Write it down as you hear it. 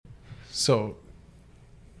So,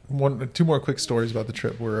 two more quick stories about the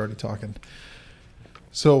trip. We're already talking.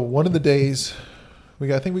 So one of the days,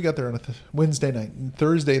 I think we got there on a Wednesday night. And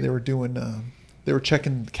Thursday they were doing, they were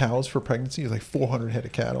checking cows for pregnancy. It was like 400 head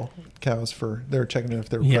of cows they were checking if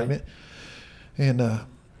they were pregnant. And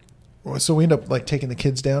so we end up like taking the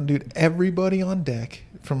kids down, dude. Everybody on deck,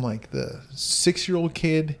 from like the 6-year-old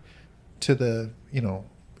kid to the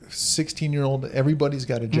 16-year-old, everybody's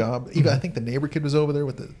got a job. Even I think the neighbor kid was over there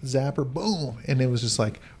with the zapper, boom, and it was just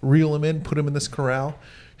like reel him in, put him in this corral,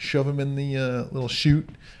 shove him in the little chute.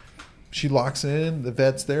 She locks it in. The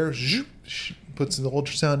vet's there, she puts the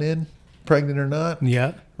ultrasound in, pregnant or not,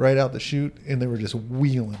 right out the chute, and they were just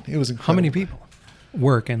wheeling. It was incredible. How many people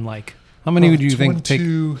work in like? How many would you think? 1,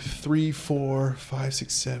 2, 3, 4, 5,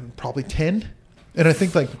 6, 7, probably 10. And I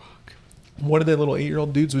think like one of the little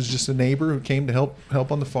 8-year-old dudes was just a neighbor who came to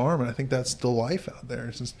help on the farm, and I think that's the life out there.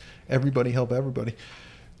 It's just everybody help everybody.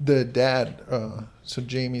 The dad, so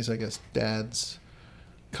Jamie's, I guess, dad's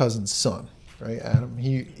cousin's son, right? Adam.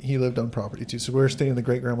 He lived on property too. So we were staying in the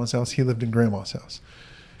great grandma's house. He lived in grandma's house,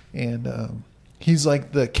 and he's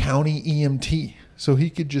like the county EMT. So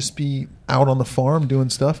he could just be out on the farm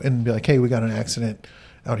doing stuff and be like, hey, we got an accident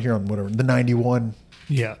out here on whatever, the 91.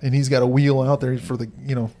 Yeah. And he's got a wheel out there for the,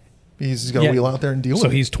 he's got a wheel out there and deal with it.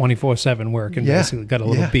 So he's 24/7 working, basically got a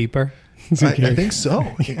little beeper. I think so.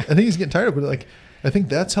 I think he's getting tired of it. But like, I think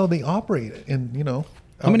that's how they operate. And,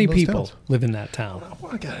 how many people live in that town?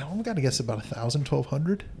 I got to guess about 1,000,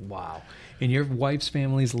 1,200. Wow. And your wife's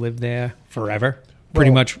family's lived there forever?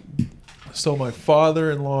 Pretty much. So my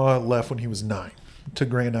father-in-law left when he was 9. To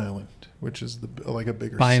Grand Island, which is like a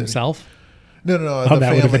bigger by city. himself. No. Oh,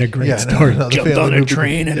 that would have been a great story. Jumped on a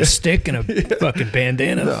train and a stick and a fucking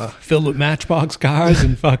bandana filled with Matchbox cars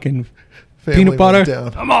and fucking peanut butter.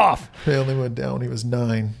 Down. I'm off. Family went down when he was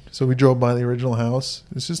 9. So we drove by the original house.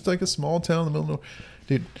 It's just like a small town in the middle of nowhere.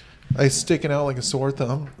 Dude, I sticking out like a sore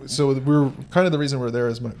thumb. So we're kind of the reason we're there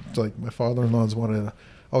is my father-in-law's wanted to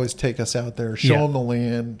always take us out there, show him the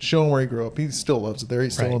land, show him where he grew up. He still loves it there. He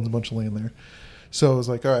still owns a bunch of land there. So I was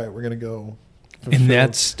like, all right, we're going to go. And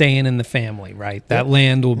that's staying in the family, right? That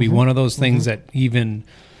land will be one of those things that even,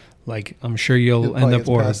 like, I'm sure you'll end up,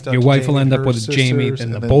 or your wife will end up with Jamie,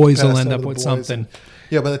 and the boys will end up with something.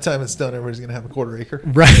 Yeah, by the time it's done, everybody's going to have a quarter acre.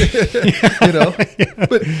 Right.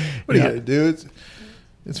 But what are you going to do?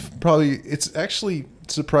 It's actually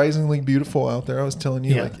surprisingly beautiful out there. I was telling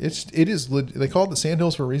you, like, it is, they call it the sand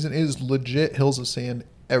hills for a reason. It is legit hills of sand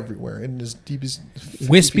everywhere, and as deep as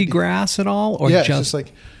wispy grass at all, or it's just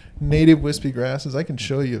like native wispy grasses. I can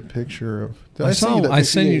show you a picture of. I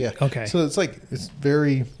sent you. Okay, so it's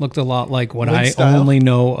very looked a lot like what I only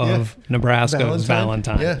know of Nebraska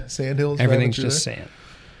Valentine. Yeah, sandhills. Everything's just sand.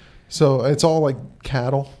 So it's all like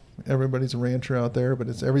cattle. Everybody's a rancher out there,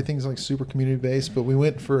 but everything's like super community based. But we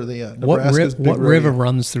went for the Nebraska's what river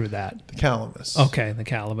runs through that? The Calamus. Okay, the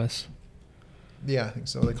Calamus. Yeah, I think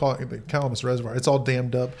so. They call it the Calamus Reservoir. It's all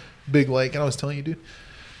dammed up, big lake. And I was telling you, dude,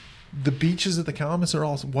 the beaches at the Calamus are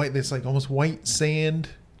all white. It's like almost white sand.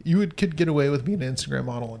 You could get away with being an Instagram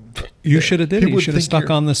model. And you should have did it. You should have stuck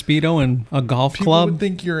on the Speedo and a golf club. People would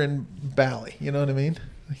think you're in Bali. You know what I mean?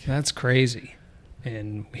 That's crazy.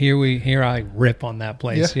 And here I rip on that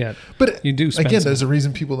place. Yeah, but you do. Again, there's a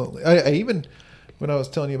reason people don't. I even when I was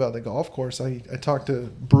telling you about the golf course, I talked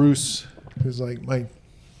to Bruce, who's like my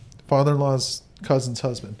father-in-law's cousin's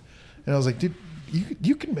husband, and I was like, dude,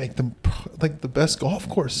 you can make them like the best golf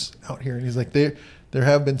course out here. And he's like, there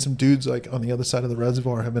have been some dudes like on the other side of the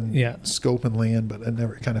reservoir have been scoping land, but it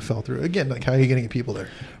never kind of fell through. Again, like how are you going to get people there?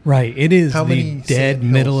 Right. It is the dead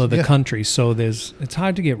middle of the country, so it's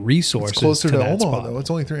hard to get resources. It's closer to that Omaha spot. though. It's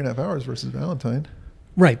only 3.5 hours versus Valentine.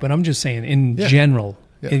 Right, but I'm just saying in general.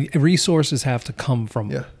 Yeah. Resources have to come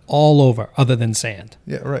from all over, other than sand.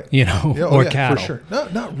 Yeah, right. Or cattle. For sure.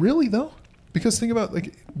 Not really though, because think about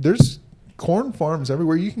like there's corn farms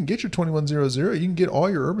everywhere. You can get your 2100. You can get all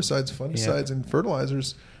your herbicides, fungicides, and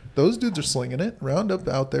fertilizers. Those dudes are slinging it. Roundup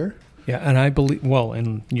out there. Yeah, and I believe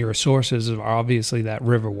and your sources are obviously that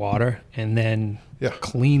river water, and then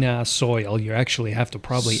clean ass soil. You actually have to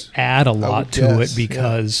probably add a lot to it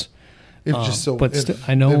because. It's just so,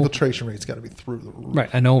 I know the infiltration rate's got to be through the roof. Right,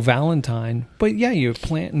 I know Valentine, but you're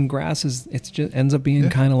planting grasses. It just ends up being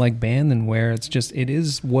kind of like Bandon, where it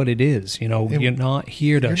is what it is. You're not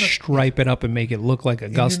here to stripe it up and make it look like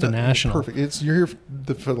Augusta National. Perfect. You're here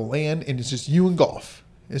for the land, and it's just you and golf.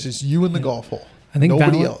 It's just you and the golf hole. I think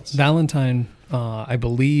nobody else. Valentine, I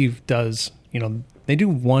believe, does. They do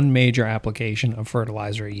one major application of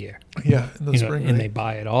fertilizer a year. Yeah, in the spring, and they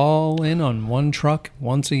buy it all in on one truck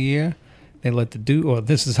once a year. They let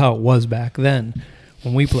this is how it was back then,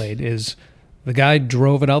 when we played is the guy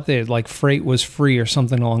drove it out there like freight was free or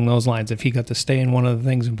something along those lines. If he got to stay in one of the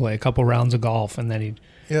things and play a couple rounds of golf, and then he'd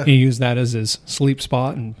use that as his sleep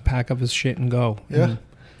spot and pack up his shit and go and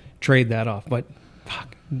trade that off. But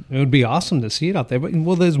fuck, it would be awesome to see it out there. But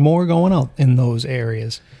well, there's more going on in those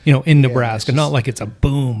areas, in Nebraska. Not like it's a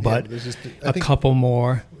boom, but a couple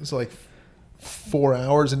more. It's like 4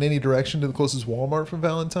 hours in any direction to the closest Walmart from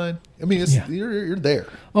Valentine. I mean, you're there.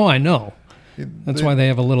 Oh, I know. That's why they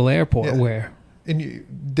have a little airport where.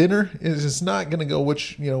 And dinner is just not going to go,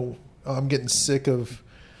 I'm getting sick of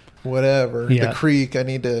whatever. Yeah. The creek, I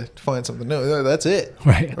need to find something new. That's it.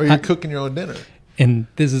 Right. Or you're cooking your own dinner. And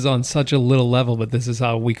this is on such a little level, but this is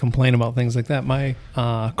how we complain about things like that. My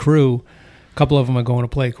crew, a couple of them are going to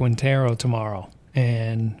play Quintero tomorrow.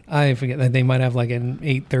 And I forget that they might have like an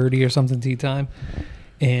 8:30 or something tee time.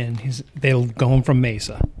 And they're going from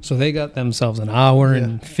Mesa. So they got themselves an hour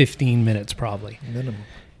and 15 minutes probably. Minimum.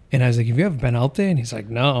 And I was like, have you ever been out there? And he's like,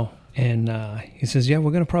 no. And he says, yeah,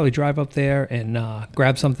 we're going to probably drive up there and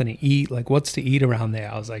grab something to eat. Like, what's to eat around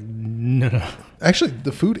there? I was like, no. Actually,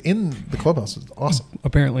 the food in the clubhouse is awesome.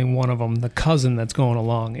 Apparently one of them, the cousin that's going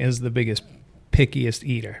along, is the biggest, pickiest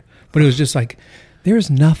eater. But it was just like,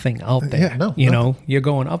 there's nothing out there. Nothing. You're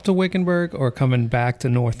going up to Wickenburg or coming back to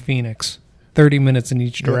North Phoenix, 30 minutes in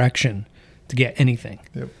each direction to get anything.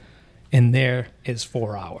 Yep. And there is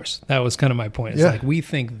 4 hours. That was kind of my point. It's like, we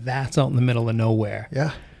think that's out in the middle of nowhere.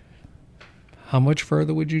 Yeah. How much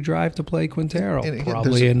further would you drive to play Quintero? And again,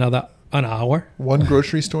 probably an hour. One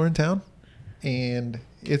grocery store in town, and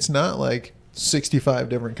it's not like 65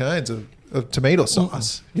 different kinds of tomato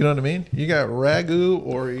sauce. You know what I mean? You got Ragu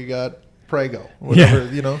or you got Prego, whatever,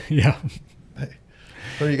 Yeah.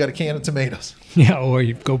 Or you got a can of tomatoes. Yeah, or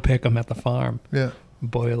you go pick them at the farm. Yeah.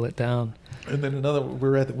 Boil it down. And then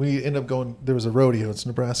we ended up going, there was a rodeo. It's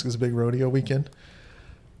Nebraska's big rodeo weekend,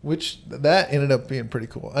 which that ended up being pretty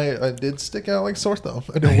cool. I did stick out like sore thumb.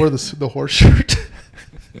 I didn't wear the horse shirt.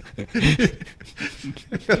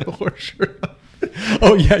 I got a horse shirt on.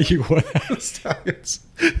 Oh, yeah, you wore that.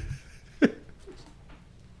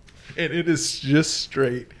 And it is just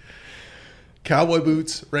straight cowboy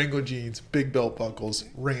boots, Wrangler jeans, big belt buckles,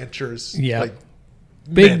 ranchers. Yeah. Like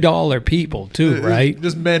big men. Dollar people, too, right?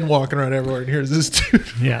 Just men walking around everywhere. And here's this dude.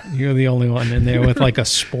 Yeah, you're the only one in there with like a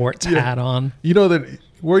sports hat on. You know that.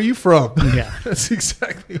 Where are you from? Yeah. That's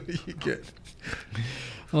exactly what you get.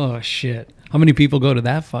 Oh, shit. How many people go to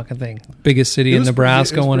that fucking thing? Biggest city in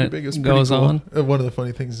Nebraska when it goes cool. on? One of the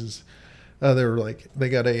funny things is they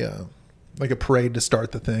got a parade to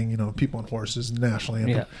start the thing, people on horses, national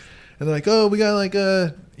anthem. Yeah. And they're like, oh, we got like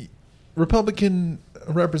a Republican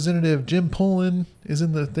representative, Jim Pullen is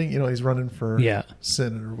in the thing. He's running for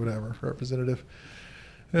Senate or whatever, representative.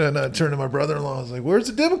 And I turned to my brother-in-law. I was like, where's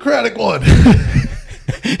the Democratic one?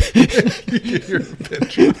 You hear the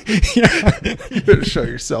picture. You better show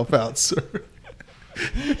yourself out, sir.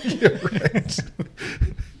 Yeah, right.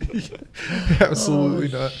 Absolutely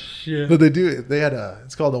not. Shit. But they had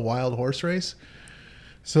it's called a wild horse race.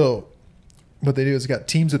 So what they do is got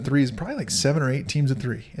teams of threes, probably like 7 or 8 teams of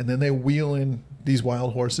 3. And then they wheel in these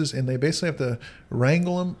wild horses and they basically have to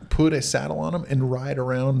wrangle them, put a saddle on them, and ride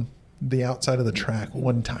around the outside of the track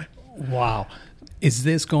one time. Wow. Is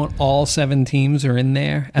this going, all 7 teams are in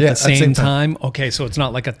there at the same time? Okay, so it's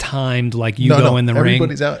not like a timed, like you go in the ring.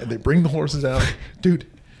 Everybody's out. They bring the horses out. Dude,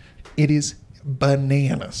 it is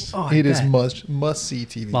bananas. Oh, it is must-see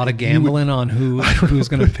TV. A lot of gambling on who's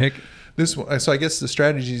going to pick. This one. So I guess the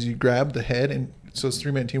strategy is you grab the head, and so it's a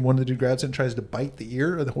 3-man team. One of the dude grabs it and tries to bite the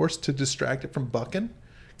ear of the horse to distract it from bucking.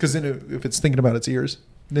 Because then if it's thinking about its ears,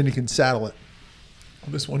 then you can saddle it.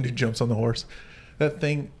 This one dude jumps on the horse. That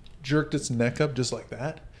thing jerked its neck up just like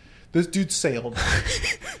that. This dude sailed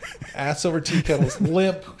ass over tea kettles,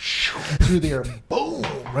 limp through the air, boom,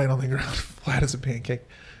 right on the ground, flat as a pancake.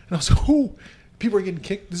 And I was like, "Ooh!" People are getting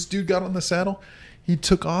kicked. This dude got on the saddle. He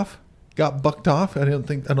took off, got bucked off. I don't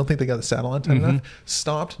think they got the saddle on tight enough.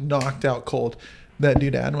 Stopped, knocked out cold. That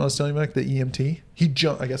dude Adam, I was telling you about, the EMT. He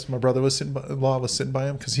jumped. I guess my brother was sitting by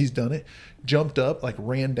him because he's done it. Jumped up, like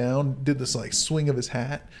ran down, did this like swing of his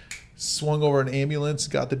hat, swung over an ambulance,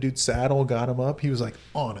 got the dude's saddle, got him up. He was like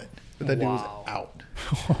on it, but that dude was out.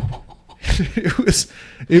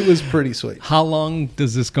 It was pretty sweet. How long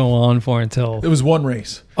does this go on for until? It was one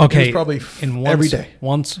race. Okay, it was probably every day.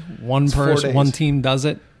 Once one person, one team does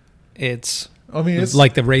it, it's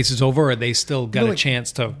like the race is over, or they still got a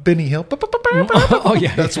chance to. Benny Hill. Oh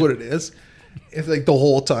yeah, that's what it is. It's like the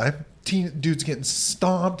whole time. Dude's getting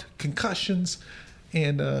stomped, concussions,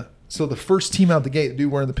 and so the first team out the gate, the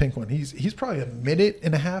dude wearing the pink one, he's probably a minute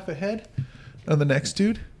and a half ahead of the next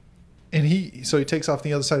dude. And he takes off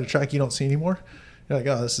the other side of the track. You don't see anymore. You're like,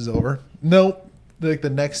 oh, this is over. Nope. Like the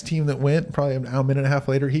next team that went, probably an hour, minute and a half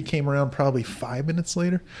later, he came around probably 5 minutes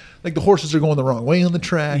later. Like the horses are going the wrong way on the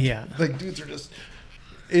track. Yeah. Like dudes are just,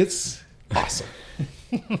 it's awesome.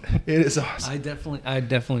 It is awesome. I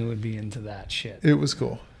definitely would be into that shit. It was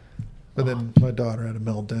cool. But then my daughter had a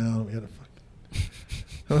meltdown. We had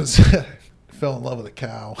fell in love with a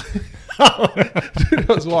cow. Dude,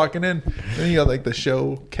 I was walking in, and you got like the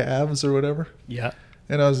show calves or whatever. Yeah.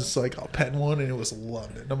 And I was just like, I'll pet one, and it was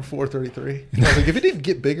loving it. Number 433. I was like, if it didn't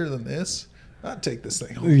get bigger than this, I'd take this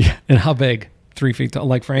thing home. Yeah. And how big? 3 feet tall,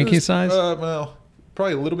 like Frankie's size? Well,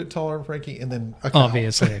 probably a little bit taller than Frankie, and then a cow.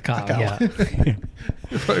 Obviously a cow. Yeah. It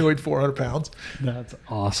probably weighed 400 pounds. That's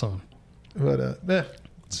awesome. But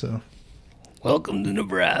so. Welcome to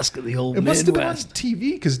Nebraska, the old It must have been on Midwest.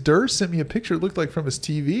 TV because Durr sent me a picture. It looked like from his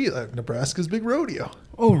TV, like Nebraska's big rodeo.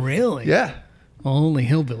 Oh, really? Yeah. Well, only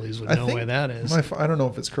hillbillies would know think where that is. I don't know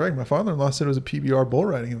if it's correct. My father-in-law said it was a PBR bull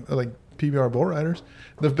riding, like PBR bull riders.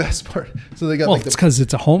 The best part, so they got Well, like it's because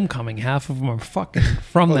it's a homecoming. Half of them are fucking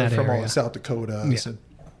from that from area. all South Dakota. Yeah.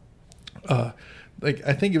 And, like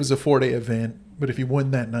I think it was a 4-day event, but if you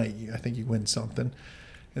win that night, I think you win something.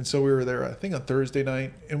 And so we were there, I think on Thursday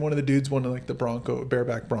night, and one of the dudes won like the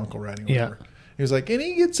bareback bronco riding. Or whatever. He was like, and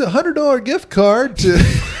he gets $100 gift card to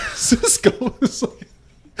Cisco. It's like,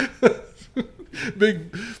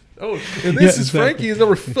 big. Oh, and this is Frankie. He's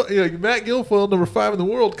like Matt Guilfoyle, number 5 in the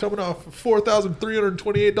world, coming off a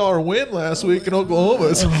 $4,328 win last week in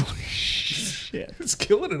Oklahoma. So Shit. It's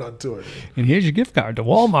killing it on tour. And here's your gift card to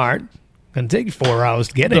Walmart. Gonna take you 4 hours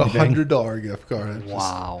to get A anything. $100 gift card.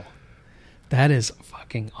 Wow. That is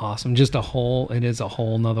fucking awesome. It is a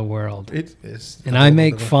whole nother world. It is. And I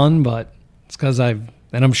make fun, but it's because and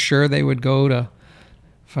I'm sure they would go to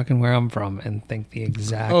fucking where I'm from and think the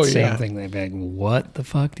exact same thing. They'd be like, what the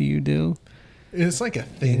fuck do you do? It's like a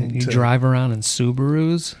thing. You drive around in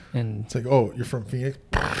Subarus and it's like, oh, you're from Phoenix?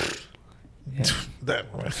 Yeah.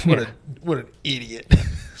 What an idiot.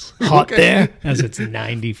 Hot there as it's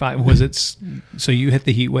 95. Was it? So you hit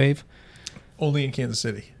the heat wave? Only in Kansas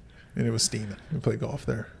City. And it was steaming. We played golf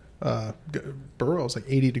there. Burrow was like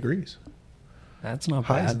 80 degrees. That's not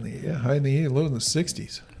high bad. High in the heat, low in the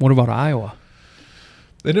 60s. What about Iowa?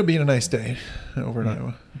 It ended up being a nice day over in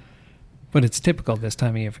Iowa. But it's typical this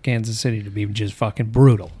time of year for Kansas City to be just fucking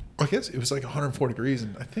brutal. I guess it was like 104 degrees,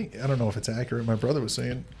 and I don't know if it's accurate. My brother was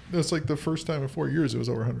saying it's like the first time in 4 years it was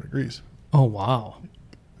over 100 degrees. Oh, wow.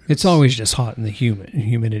 It's always just hot in the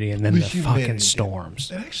humidity and then the fucking storms.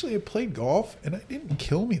 And actually, I played golf, and it didn't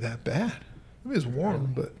kill me that bad. It was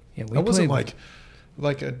warm, but yeah, I wasn't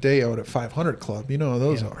like a day out at 500 Club. You know how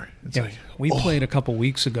those are. It's we played a couple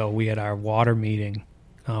weeks ago. We had our water meeting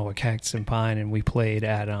with Cactus and Pine, and we played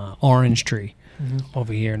at Orange Tree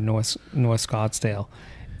over here in North Scottsdale.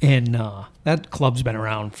 And that club's been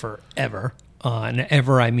around forever. And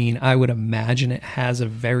ever, I mean, I would imagine it has a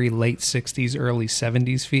very late 60s, early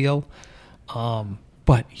 70s feel.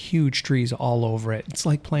 But huge trees all over it. It's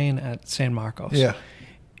like playing at San Marcos. Yeah.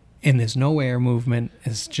 And there's no air movement.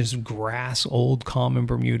 It's just grass, old common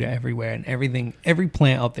Bermuda everywhere. And every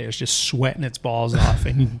plant out there is just sweating its balls off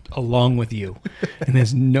and along with you. And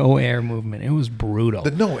there's no air movement. It was brutal.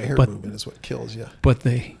 The no air movement is what kills you. But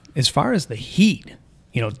as far as the heat,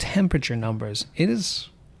 temperature numbers, it is...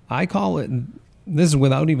 I call it, this is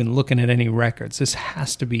without even looking at any records, this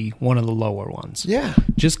has to be one of the lower ones. Yeah.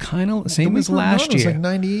 Just kind of same as last year. It was like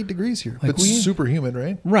 98 degrees here. Like but super humid,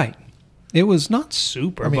 right? Right. It was not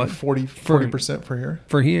super, but 40% for here.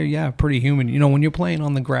 For here, yeah, pretty humid. When you're playing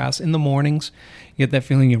on the grass in the mornings, you get that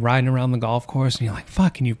feeling you're riding around the golf course and you're like,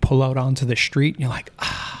 fuck, and you pull out onto the street and you're like,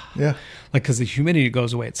 ah. Yeah. Like, because the humidity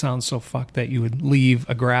goes away. It sounds so fucked that you would leave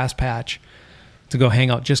a grass patch to go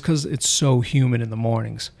hang out just because it's so humid in the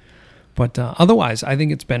mornings. But otherwise, I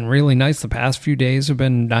think it's been really nice. The past few days have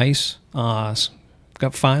been nice.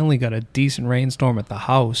 Finally got a decent rainstorm at the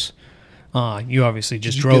house. You obviously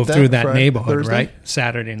just drove through that neighborhood, Thursday? Right?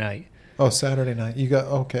 Saturday night. Oh, Saturday night. You got,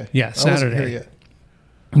 okay. Yeah, Saturday. I wasn't here yet.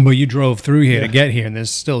 But you drove through here to get here, and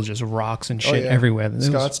there's still just rocks and shit everywhere.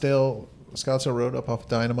 Scottsdale Road up off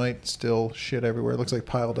Dynamite, still shit everywhere. It looks like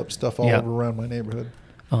piled up stuff all over around my neighborhood.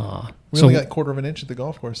 We only got 1/4 of an inch at the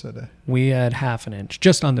golf course that day. We had 1/2 an inch,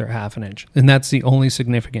 just under 1/2 an inch, and that's the only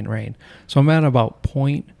significant rain. So I'm at about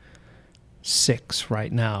 0.6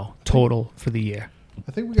 right now total for the year.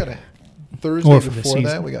 I think we got a Thursday before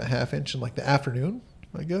that. We got 1/2 inch in like the afternoon,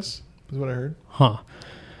 I guess, is what I heard. Huh.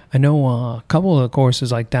 I know a couple of the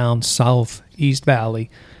courses like down south, East Valley,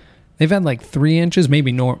 they've had like 3 inches,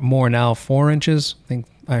 maybe more now, 4 inches. I think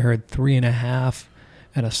I heard 3.5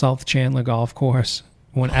 at a South Chandler golf course.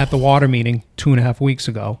 when at the water meeting 2.5 weeks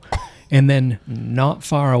ago. And then not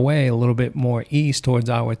far away, a little bit more east towards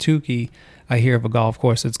Ahwatukee, I hear of a golf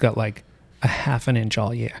course that's got like a half an inch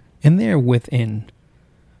all year. And they're within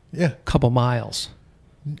a couple miles.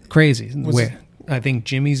 Crazy. I think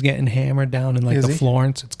Jimmy's getting hammered down in like the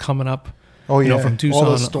Florence. It's coming up from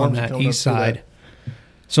Tucson on that east side.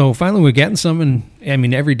 So finally we're getting some, and I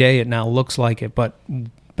mean, every day it now looks like it. But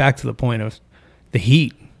back to the point of the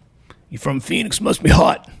heat. You're from Phoenix, must be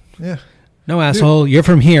hot. Yeah. No, asshole, you're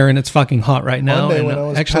from here, and it's fucking hot right now. Monday and when I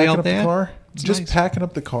was actually packing out up there, the car, nice. Packing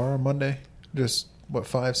up the car on Monday,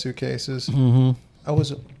 5 suitcases. Mm-hmm. I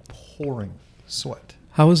was pouring sweat.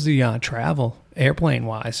 How was the travel,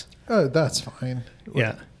 airplane-wise? That's fine.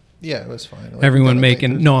 Yeah. Yeah, it was fine. Like, everyone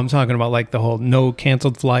making... No, I'm talking about like the whole no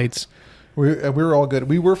canceled flights. We were all good.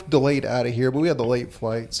 We were delayed out of here, but we had the late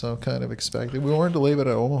flight, so kind of expected. We weren't delayed at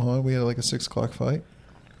Omaha. We had like a 6 o'clock flight.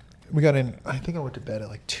 We got in... I think I went to bed at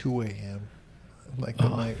like 2 a.m. Like the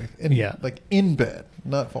night, like in bed,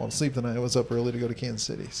 not falling asleep the night. I was up early to go to Kansas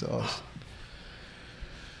City, so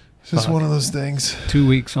it's just one of those things. 2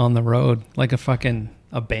 weeks on the road, like a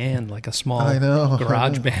band, like a small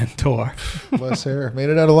garage band tour. Less hair, made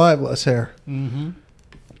it out alive. Less hair. Mm-hmm.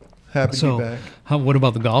 Happy to be back. What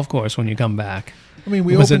about the golf course when you come back? I mean,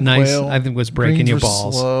 was it nice? Quail. I think it was breaking your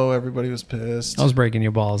balls. Slow. Everybody was pissed. I was breaking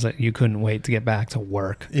your balls that you couldn't wait to get back to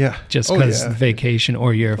work. Yeah, just because vacation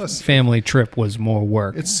or your family trip was more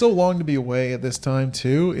work. It's so long to be away at this time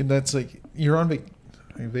too, and that's like you're on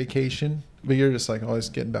vacation, but you're just like always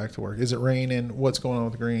getting back to work. Is it raining? What's going on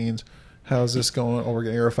with the greens? How's this going? Oh, we're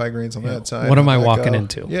getting aerify greens on that side. What am I walking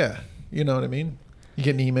into? Yeah, you know what I mean. You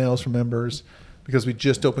getting emails from members because we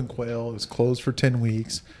just opened Quail. It was closed for 10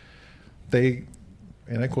 weeks. They.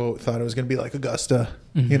 And I quote, thought it was going to be like Augusta.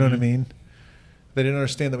 Mm-hmm. You know what I mean? They didn't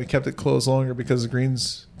understand that we kept it closed longer because the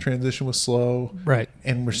greens transition was slow. Right.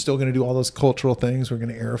 And we're still going to do all those cultural things. We're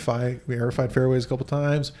going to aerify. We aerified fairways a couple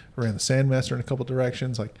times. We ran the Sandmaster in a couple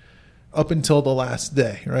directions, like up until the last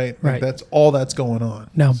day, right? Like that's all that's going on.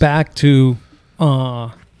 Now back to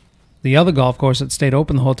the other golf course that stayed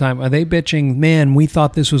open the whole time. Are they bitching, man, we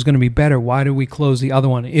thought this was going to be better. Why did we close the other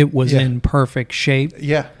one? It was in perfect shape.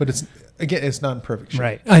 Yeah, but it's not in perfect shape.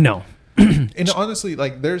 Right. I know. And honestly,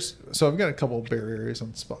 like I've got a couple of bare areas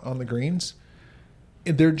on the greens.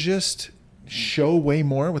 They're just show way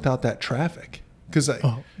more without that traffic. Because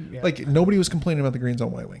like nobody was complaining about the greens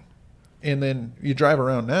on White Wing. And then you drive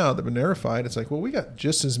around now, they've been aerified. It's like, well, we got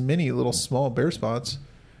just as many little small bare spots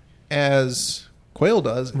as Quail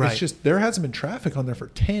does. Right. It's just there hasn't been traffic on there for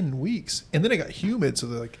 10 weeks. And then it got humid, so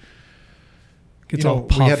they're like, it's all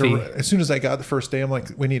puffy. As soon as I got the first day, I'm like,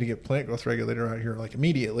 we need to get plant growth regulator out here. Like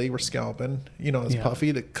immediately, we're scalping. It's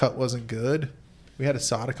puffy. The cut wasn't good. We had to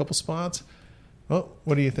sod a couple spots. Well,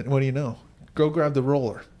 what do you think? What do you know? Go grab the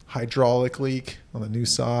roller. Hydraulic leak on the new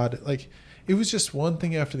sod. Like it was just one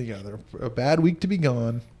thing after the other. A bad week to be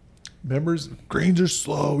gone. Members, greens are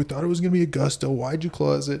slow. We thought it was going to be Augusta. Why'd you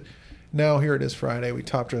close it? Now here it is Friday. We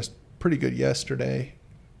top dressed pretty good yesterday.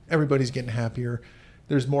 Everybody's getting happier.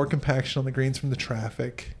 There's more compaction on the greens from the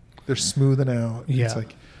traffic. They're smoothing out. Yeah. It's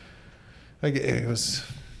like it was,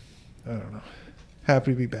 I don't know.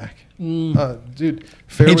 Happy to be back. Dude,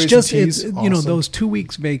 fairways it's just, and tees, awesome. Those 2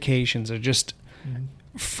 weeks vacations are just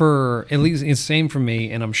for, at least it's the same for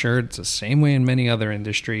me, and I'm sure it's the same way in many other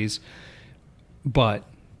industries, but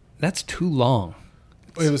that's too long.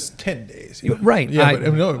 It was 10 days. Right. Yeah, but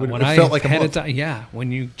it felt like a month.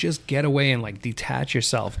 When you just get away and like detach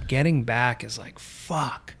yourself, getting back is like,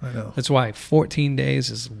 fuck. I know. That's why 14 days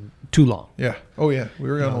is too long. Yeah. Oh, yeah. We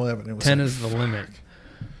were on 11. It was 10 is the limit.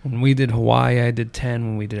 When we did Hawaii, I did 10.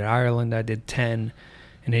 When we did Ireland, I did 10.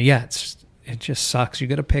 And it just sucks. You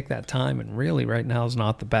got to pick that time. And really, right now is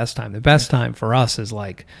not the best time. The best time for us is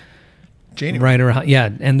like January. Right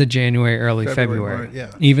around, end of January, early February. March,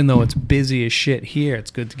 yeah. Even though it's busy as shit here, it's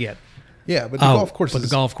good to get. Yeah, but the golf course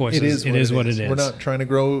it is what it is. We're not trying to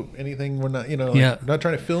grow anything. We're not, we're not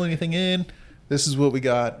trying to fill anything in. This is what we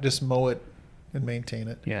got. Just mow it and maintain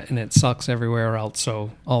it. Yeah, and it sucks everywhere else.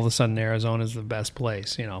 So all of a sudden, Arizona is the best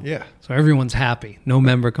place. Yeah. So everyone's happy. No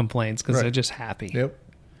member complains because they're just happy. Yep.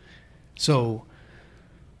 So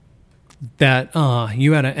that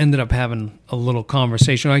you ended up having a little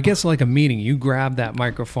conversation, I guess like a meeting. You grabbed that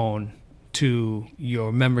microphone to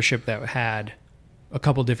your membership that had a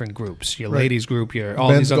couple different groups, your ladies group, all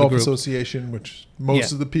Men's these other Golf groups. Association, which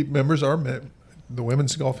most of the members are the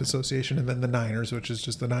Women's Golf Association, and then the Niners, which is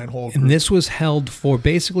just the 9-hole group. And this was held for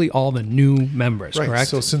basically all the new members, correct?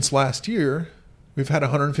 So since last year, we've had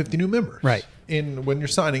 150 new members. Right. And when you're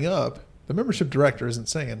signing up, the membership director isn't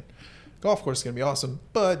saying, golf course is going to be awesome,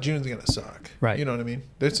 but June's going to suck. Right. You know what I mean?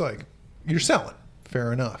 It's like, you're selling.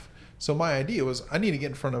 Fair enough. So my idea was I need to get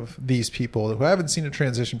in front of these people who haven't seen a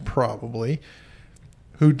transition probably,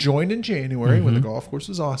 who joined in January when the golf course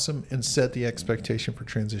was awesome and set the expectation for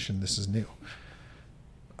transition. This is new.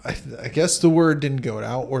 I guess the word didn't go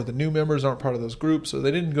out, or the new members aren't part of those groups, so they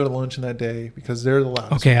didn't go to luncheon that day because they're the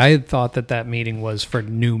loudest. Okay, I had thought that meeting was for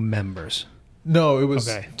new members. No, it was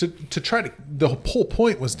to try to. The whole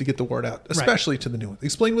point was to get the word out, especially to the new ones.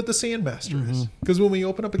 Explain what the Sandmaster is, because when we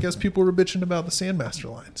open up, I guess people were bitching about the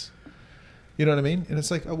Sandmaster lines. You know what I mean? And it's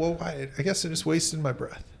like, oh, well, I guess I just wasted my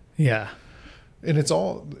breath. Yeah, and it's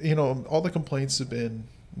all all the complaints have been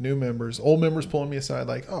new members, old members pulling me aside,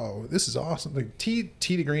 like, oh, this is awesome. Like tee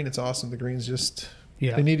to green, it's awesome. The greens just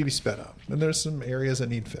they need to be sped up, and there's some areas that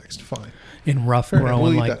need fixed. Fine. In rough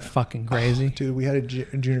growing like fucking crazy, dude. We had a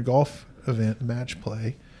junior golf event match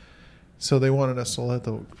play, so they wanted us to let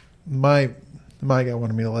my guy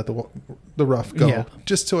wanted me to let the rough go,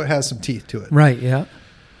 just so it has some teeth to it. Right. Yeah.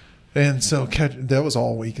 And so that was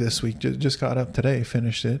all week this week. Just got up today,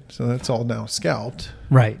 finished it, so that's all now scalped.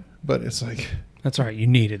 Right. But it's like. That's all right. You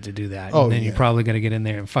needed to do that. Oh, and then you probably got to get in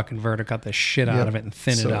there and fucking verticut the shit out of it and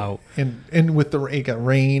thin it out. And with it got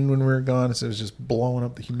rain when we were gone, so it was just blowing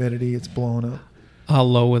up the humidity. It's blowing up. How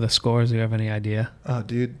low were the scores? Do you have any idea?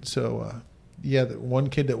 Dude. So, the one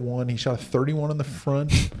kid that won, he shot a 31 on the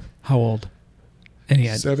front. How old? Any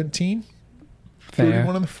idea? 17. Fair.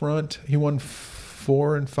 31 on the front. He won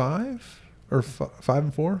 4 and 5, or 5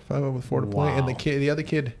 and 4, 5 with 4 to play. And the other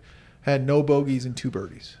kid had no bogeys and 2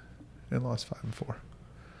 birdies. And lost 5 and 4.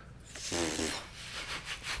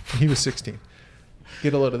 He was 16.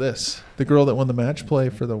 Get a load of this. The girl that won the match play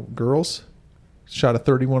for the girls shot a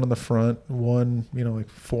 31 on the front, won, like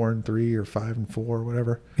 4 and 3 or 5 and 4 or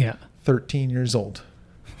whatever. Yeah. 13 years old.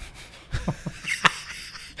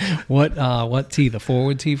 What tee? The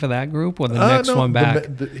forward tee for that group, or the next one back?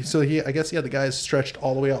 I guess the guys stretched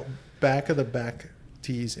all the way out back of the back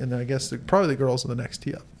tees, and then I guess probably the girls are the next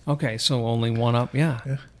tee up. Okay, so only one up. Yeah.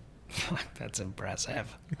 Yeah. That's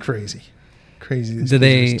impressive. Crazy. Do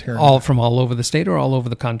they from all over the state or all over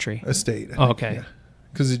the country? A state. Okay.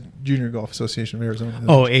 Because the Junior Golf Association of Arizona.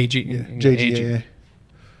 JGA.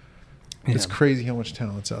 It's crazy how much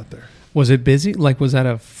talent's out there. Was it busy? Like, was that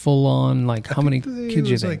a full-on, how many kids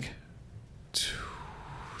you think?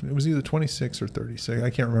 It was either 26 or 36. I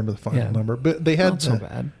can't remember the final number. But they had not so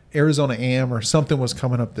bad. Arizona AM or something was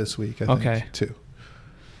coming up this week, I think, too.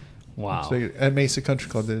 Wow. So at Mesa Country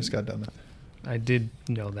Club, they just got done. I did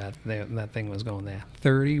know that thing was going there.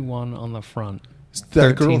 31 on the front.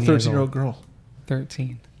 That girl, 13-year-old girl.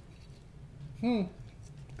 13.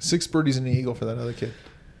 6 birdies and an eagle for that other kid.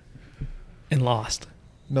 And lost.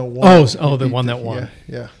 No, one. The one that won.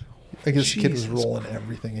 Yeah. I guess the kid was rolling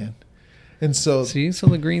everything in. And so... See, so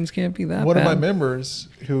the greens can't be that bad. One of my members,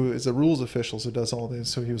 who is a rules official, so does all this,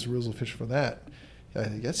 so he was a rules official for that. I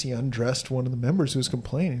guess he undressed one of the members who was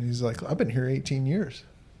complaining. He's like, I've been here 18 years.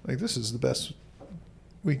 Like, this is the best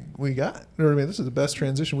we got. You know what I mean? This is the best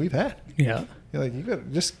transition we've had. Yeah. You're like, you got to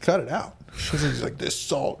just cut it out. Because he's like, this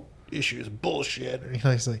salt issue is bullshit. And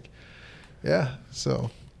he's like, yeah, so.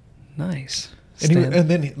 Nice. And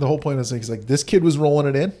then the whole point was, he's like, this kid was rolling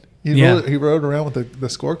it in. He rode around with the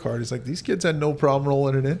scorecard. He's like, these kids had no problem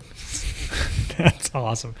rolling it in. That's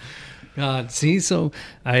awesome. God, see, so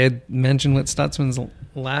I had mentioned with Stutzman's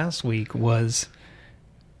last week was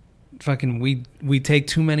fucking we take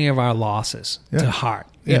too many of our losses to heart,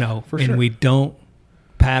 for sure. And we don't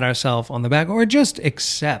pat ourselves on the back or just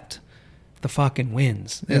accept the fucking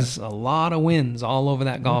wins. There's a lot of wins all over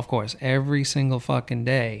that golf course every single fucking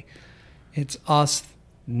day. It's us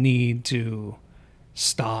need to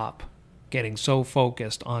stop getting so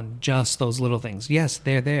focused on just those little things. Yes,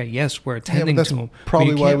 they're there. Yes, we're attending to them.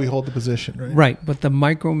 Probably why we hold the position, right? Right, but the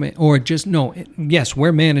yes,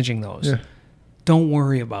 we're managing those. Yeah. Don't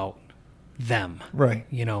worry about them. Right.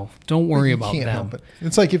 Don't worry about them. Help it.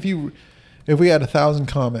 It's like if we had 1,000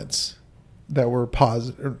 comments that were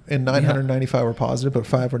positive and 995 were positive, but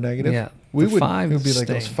 5 were negative. Yeah, it would be like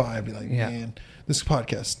those 5. Be like, man, this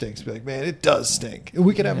podcast stinks. Be like, man, it does stink.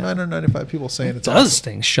 We could have 995 people saying it does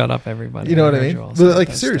stink. Shut up, everybody. You know what I mean?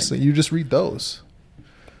 But seriously, you just read those.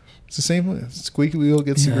 It's the same way. Squeaky wheel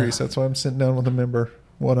gets the grease. That's why I'm sitting down with a member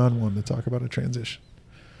one-on-one to talk about a transition.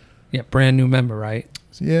 Yeah, brand new member, right?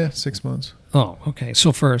 Yeah, 6 months. Oh, okay.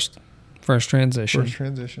 So first transition. First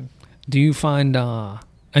transition. Do you find?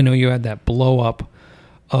 I know you had that blow up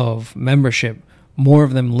of membership. More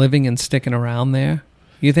of them living and sticking around there.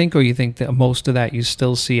 You think, or you think that most of that you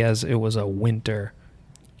still see as it was a winter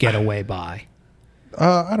getaway by?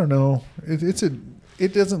 I don't know.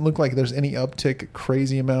 it doesn't look like there's any uptick,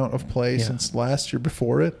 crazy amount of play since last year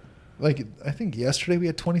before it. Like, I think yesterday we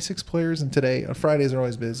had 26 players, and today, Fridays are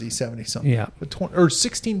always busy, 70-something. Yeah. Or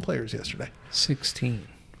 16 players yesterday. 16.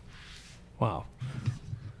 Wow.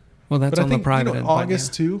 Well, that's on the private end.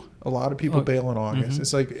 August, too, a lot of people bail in August.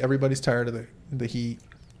 It's like everybody's tired of the heat.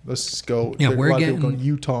 Let's go. Yeah, we're getting going to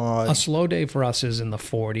Utah. A slow day for us is in the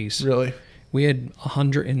 40s. Really? We had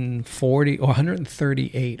 140 or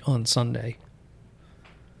 138 on Sunday.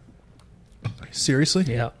 Seriously?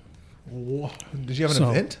 Yeah. Whoa. Did you have an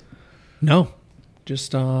event? No,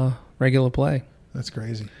 just regular play. That's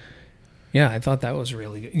crazy. Yeah, I thought that was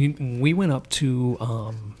really good. We went up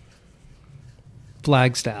to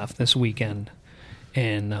Flagstaff this weekend,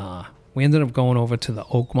 and we ended up going over to the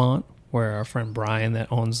Oakmont, where our friend Brian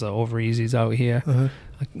that owns the Over Easy's out here,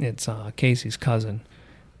 it's Casey's cousin,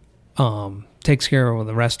 takes care of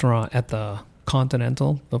the restaurant at the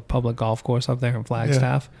Continental, the public golf course up there in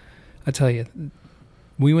Flagstaff. Yeah. I tell you,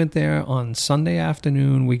 we went there on Sunday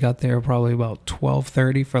afternoon. We got there probably about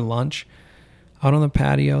 12:30 for lunch. Out on the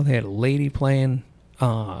patio, they had a lady playing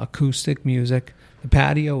acoustic music. The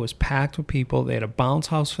patio was packed with people. They had a bounce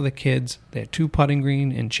house for the kids. They had 2 putting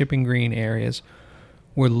green and chipping green areas.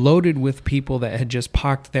 Were loaded with people that had just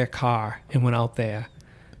parked their car and went out there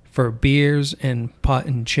for beers and putt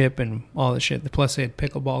and chip and all the shit. Plus, they had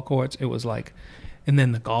pickleball courts. It was like, and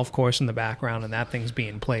then the golf course in the background, and that thing's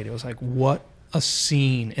being played. It was like, what a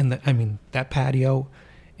scene. And that patio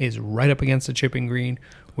is right up against the chipping green,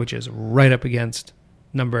 which is right up against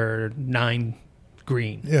number 9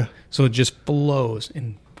 green. Yeah. So it just flows,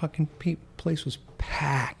 and fucking place was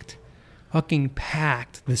packed. Fucking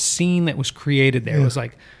packed. The scene that was created there was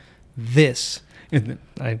like this. And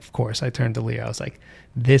of course, I turned to Leah. I was like,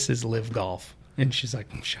 this is live golf. And she's like,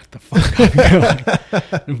 shut the fuck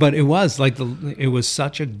up. But it was like, it was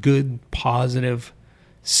such a good, positive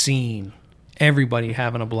scene. Everybody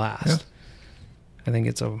having a blast. Yeah. I think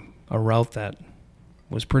it's a route that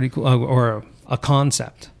was pretty cool, or a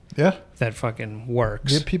concept. Yeah. That fucking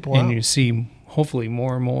works. Get people and out. You see, hopefully,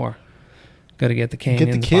 more and more. Got to get the canyon.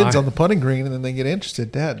 Get the kids on the putting green, and then they get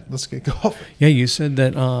interested. Dad, let's get golfing. Yeah, you said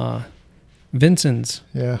that Vincent's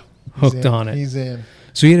hooked on it. He's in.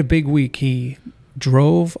 So he had a big week. He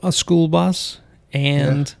drove a school bus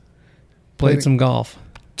and played some golf.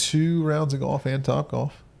 2 rounds of golf and Top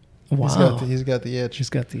Golf. Wow. He's got the itch. He's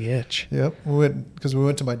got the itch. Yep. We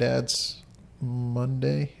went to my dad's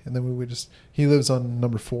Monday, and then he lives on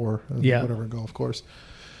number 4 of whatever golf course.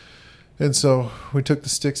 And so we took the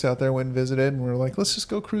sticks out there, went and visited, and we were like, let's just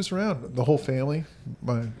go cruise around. The whole family,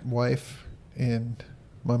 my wife and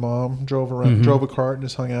my mom drove around, drove a cart and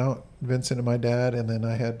just hung out. Vincent and my dad, and then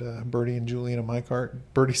I had Birdie and Julian in my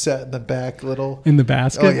cart. Birdie sat in the back in the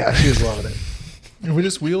basket. Oh, yeah, she was loving it. And we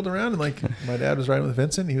just wheeled around, and like my dad was riding with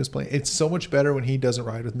Vincent. He was playing. It's so much better when he doesn't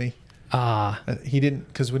ride with me. He didn't,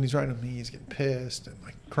 because when he's riding with me, he's getting pissed and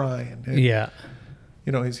like crying. And,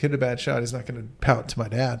 you know, he's hit a bad shot. He's not going to pout to my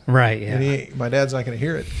dad. Right, yeah. And my dad's not going to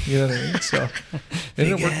hear it. You know what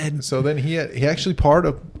I mean? So, so then he actually parred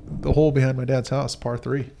up the hole behind my dad's house, par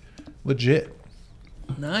 3. Legit.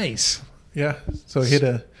 Nice. Yeah. So he hit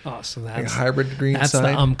a hybrid green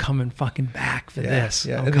sign. I'm coming fucking back for this.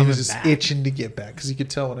 Yeah. And he was just itching to get back, because you could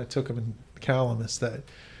tell when I took him in Calamus that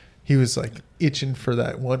he was like itching for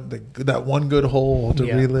that one good hole to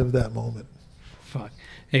relive that moment. Fuck.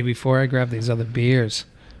 Hey, before I grab these other beers,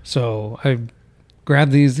 so I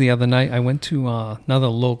grabbed these the other night. I went to another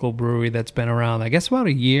local brewery that's been around, I guess, about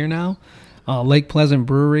a year now. Lake Pleasant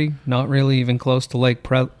Brewery, not really even close to Lake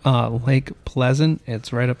Pleasant.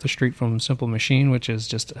 It's right up the street from Simple Machine, which is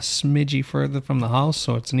just a smidgy further from the house,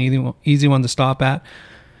 so it's an easy one to stop at.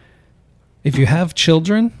 If you have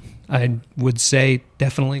children, I would say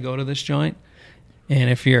definitely go to this joint. And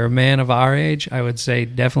if you're a man of our age, I would say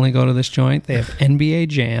definitely go to this joint. They have NBA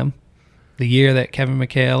Jam, the year that Kevin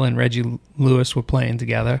McHale and Reggie Lewis were playing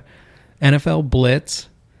together. NFL Blitz,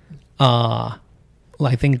 I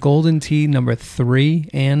think Golden Tee number 3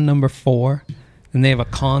 and number 4. And they have a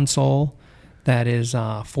console that is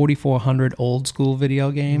 4,400 old school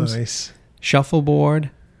video games. Nice.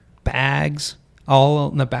 Shuffleboard, bags, all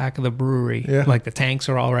in the back of the brewery. Yeah. Like the tanks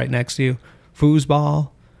are all right next to you.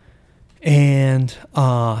 Foosball. And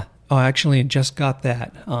actually, just got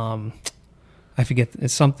that. I forget,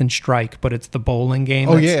 it's something strike, but it's the bowling game.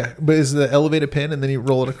 Oh yeah, but is the elevated pin, and then you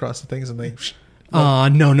roll it across the things, and they.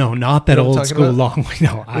 No, not that old school long way.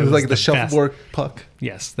 No, it was like the shuffleboard puck.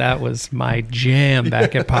 Yes, that was my jam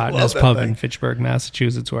back at Partners Pub in Fitchburg,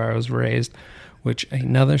 Massachusetts, where I was raised. Which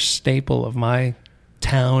another staple of my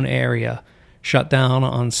town area shut down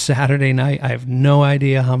on Saturday night. I have no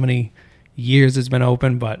idea how many years it's been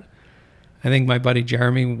open, but I think my buddy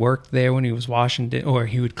Jeremy worked there when he was washing, or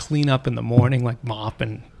he would clean up in the morning, like mop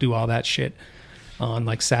and do all that shit on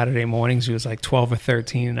like Saturday mornings. He was like 12 or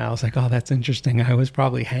 13, and I was like, oh, that's interesting. I was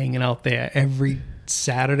probably hanging out there every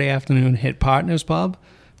Saturday afternoon, hit Partners Pub,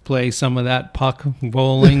 play some of that puck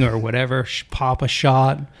bowling or whatever, pop a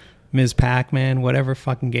shot, Ms. Pac-Man, whatever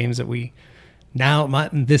fucking games that we, now at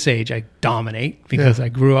this age, I dominate because I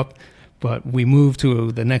grew up. But we moved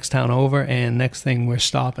to the next town over, and next thing we're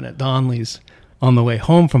stopping at Donley's on the way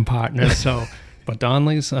home from Partners. So, but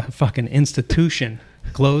Donley's a fucking institution,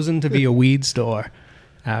 closing to be a weed store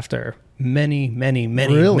after many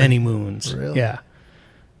moons. Really? Yeah.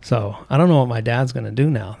 So I don't know what my dad's gonna do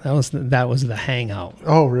now. That was the hangout.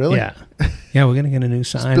 Oh, really? Yeah. Yeah, we're gonna get a new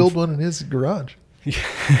sign. Just build one in his garage.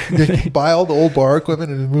 Buy all the old bar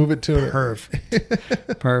equipment and move it to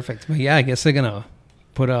Perfect. Perfect. But yeah, I guess they're gonna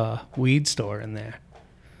put a weed store in there.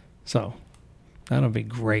 So that'll be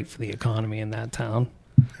great for the economy in that town.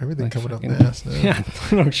 Everything like coming up fast now. Yeah,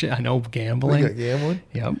 no shit. I know gambling. We got gambling?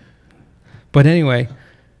 Yep. But anyway,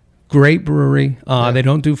 great brewery. They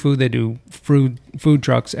don't do food. They do food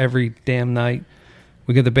trucks every damn night.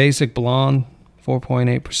 We get the basic blonde,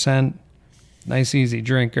 4.8%. Nice, easy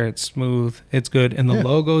drinker. It's smooth. It's good. And the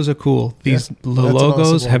logos are cool. The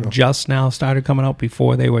logos have just now started coming out.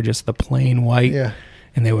 Before they were just the plain white. Yeah.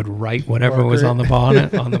 And they would write whatever was on the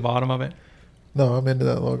bottom of it. No, I'm into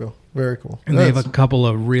that logo. Very cool. And they have a couple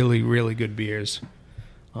of really, really good beers.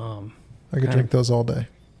 I could drink those all day.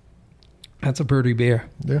 That's a birdie beer.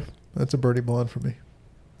 Yeah, that's a birdie blonde for me.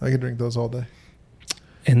 I could drink those all day.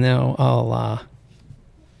 And now I'll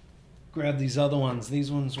grab these other ones.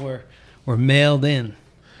 These ones were mailed in.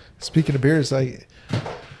 Speaking of beers, the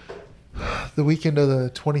weekend of the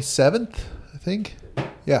 27th, I think.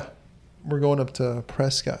 Yeah. We're going up to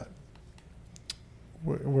Prescott,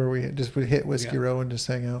 where we would hit Whiskey Row and just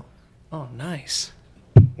hang out. Oh, nice.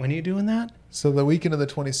 When are you doing that? So the weekend of the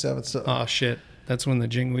 27th. So oh, shit. That's when the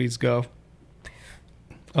jingweeds go.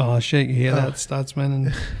 Oh, shit. You hear that, Stutzman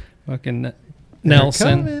and fucking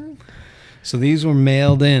Nelson? So these were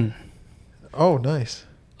mailed in. Oh, nice.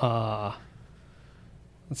 Let's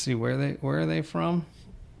see. Where are they from?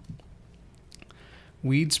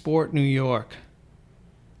 Weedsport, New York.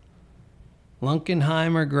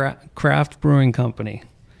 Lunkenheimer Craft Brewing Company.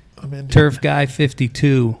 Turf Guy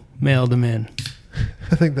 52 mailed them in.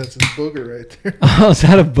 I think that's his booger right there. Oh, is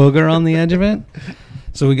that a booger on the edge of it?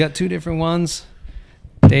 So we got two different ones.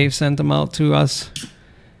 Dave sent them out to us.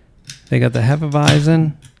 They got the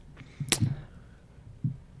Hefeweizen.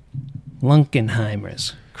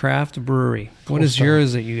 Lunkenheimer's Craft Brewery. What is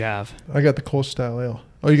yours that you have? I got the Kolsch style ale.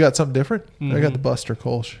 Oh, you got something different? Mm-hmm. I got the Buster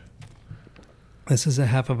Kolsch. This is a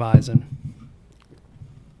Hefeweizen.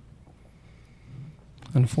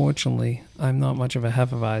 Unfortunately, I'm not much of a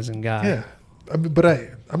Hefeweizen guy. Yeah, but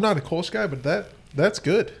I'm not a Kolsch guy, but that's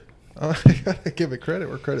good. I gotta give it credit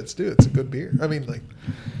where credit's due. It's a good beer. I mean, like,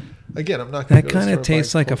 again, I'm not gonna that kind of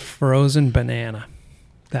tastes like a frozen banana.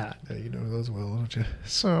 That. Yeah, you know those well, don't you?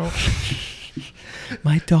 So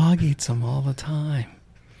my dog eats them all the time.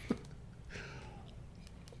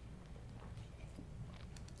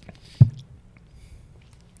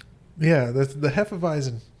 Yeah, that's the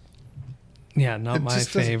Hefeweizen. Yeah, not my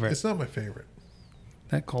favorite. It's not my favorite.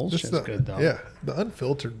 That Kolsch is good, though. Yeah, the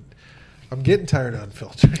unfiltered. I'm getting tired of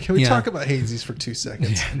unfiltered. Can we talk about hazies for 2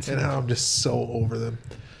 seconds? And how I'm just so over them.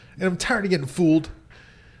 And I'm tired of getting fooled.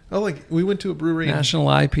 We went to a brewery. National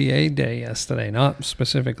IPA Day yesterday. Not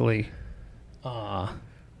specifically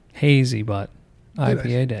hazy, but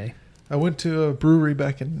IPA Day. I went to a brewery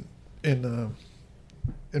back in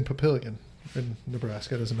Papillion in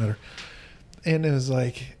Nebraska. It doesn't matter. And it was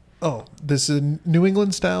like, oh, this is a New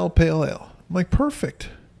England style pale ale. I'm like, perfect.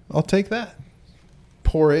 I'll take that.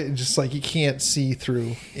 Pour it, and just like you can't see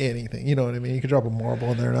through anything. You know what I mean? You could drop a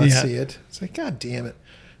marble in there and not see it. It's like, God damn it.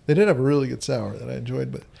 They did have a really good sour that I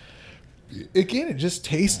enjoyed, but again, it just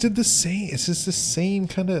tasted the same. It's just the same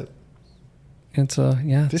kind of. It's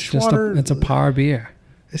it's a par beer.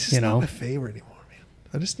 It's just not my favorite anymore, man.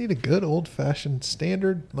 I just need a good old fashioned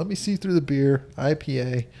standard. Let me see through the beer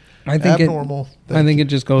IPA. I think abnormal. I think it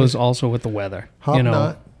just goes also with the weather. Hop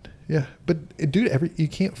nut. Yeah, but dude, you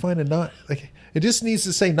can't find a nut. Like, it just needs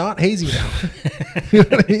to say not hazy now. You know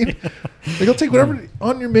what I mean? Like, I'll take whatever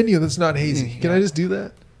on your menu that's not hazy. Can I just do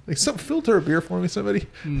that? Like, filter a beer for me, somebody.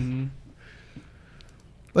 Mm-hmm.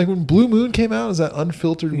 Like when Blue Moon came out, is that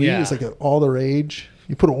unfiltered weed? It's like all the rage.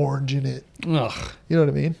 You put orange in it. Ugh. You know what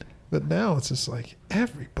I mean? But now it's just like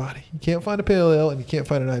everybody. You can't find a pale ale and you can't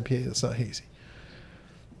find an IPA that's not hazy.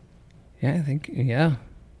 Yeah,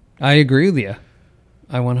 I agree with you.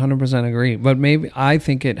 I 100% agree. But maybe I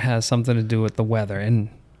think it has something to do with the weather. And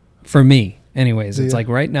for me, anyways, it's like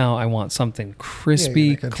right now I want something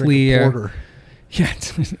crispy, clear. Yeah,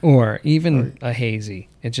 or even a hazy.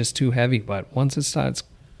 It's just too heavy. But once it starts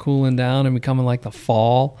cooling down and becoming like the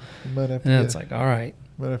fall, it's like, all right.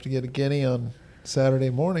 Might have to get a guinea on Saturday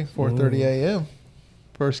morning, 4:30 a.m.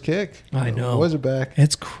 First kick. I know. The boys are back.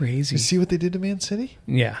 It's crazy. You see what they did to Man City?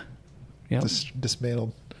 Yeah. Yep.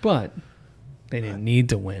 Dismantled. But they didn't need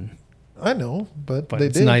to win. I know, but they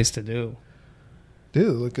it's did. Nice to do. Dude,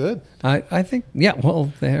 they look good. I think,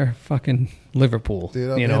 well, they're fucking Liverpool.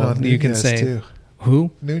 Dude, you know, you can say. Too.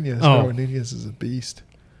 Who? Nunez. Oh, Nunez is a beast.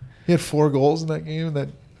 He had 4 goals in that game. That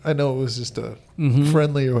I know it was just a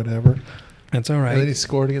friendly or whatever. That's all right. And then he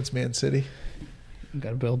scored against Man City. You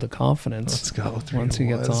got to build the confidence. Let's go. Once he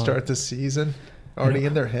gets on. Start the season already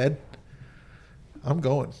in their head. I'm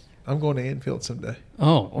going to Anfield someday.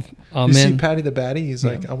 Oh, you see Paddy the Batty? He's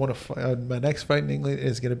like, I want to. My next fight in England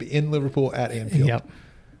is going to be in Liverpool at Anfield. Yep.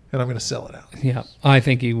 And I'm going to sell it out. Yeah, I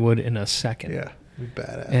think he would in a second. Yeah, be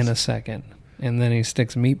badass. In a second. And then he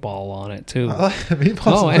sticks meatball on it, too.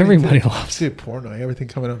 Meatball's everybody loves it. Dude, porno, everything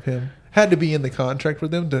coming up him. Had to be in the contract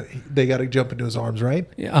with them. They got to jump into his arms, right?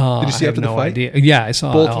 Did you see after the fight? Idea. Yeah, I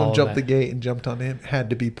saw both of them jumped the gate and jumped on him.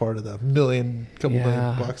 Had to be part of the $1 million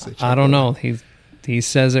bucks. I don't know. He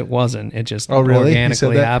says it wasn't. It just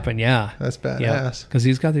organically happened. Yeah. That's badass. Because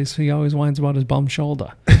he's got these, he always whines about his bum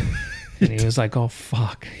shoulder. And he was like, oh,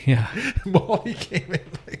 fuck. Yeah. Molly came in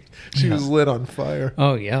like she was lit on fire.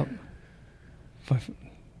 Oh, yeah.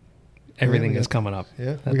 Everything is coming up.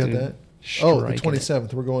 Yeah, we got that. Oh, the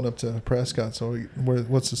 27th. We're going up to Prescott. So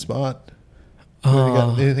what's the spot?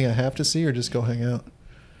 Anything I have to see or just go hang out?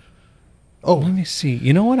 Oh. Let me see.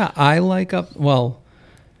 You know what I like up? Well,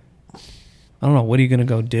 I don't know. What are you going to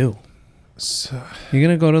go do? So, you're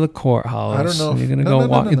going to go to the courthouse. I don't know. You're going to go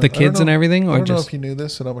walk the kids and everything? Or I don't know if you knew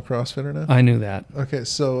this, and I'm a CrossFitter now. I knew that. Okay,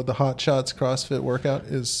 so the Hot Shots CrossFit workout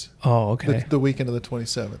is the weekend of the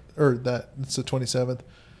 27th. It's the 27th.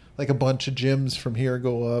 Like a bunch of gyms from here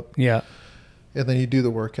go up. Yeah. And then you do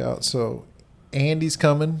the workout. So Andy's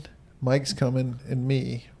coming, Mike's coming, and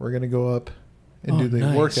me. We're going to go up and do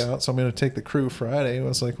the workout. So I'm going to take the crew Friday. I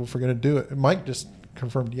was like, well, if we're going to do it. And Mike just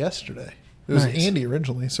confirmed yesterday. It was Andy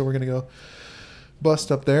originally. So we're going to go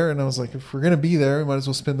bust up there. And I was like, if we're going to be there, we might as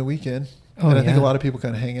well spend the weekend. And I think a lot of people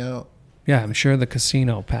kind of hang out. Yeah, I'm sure the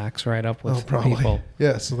casino packs right up with people.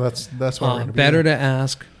 Yeah, so that's why we're going to be better to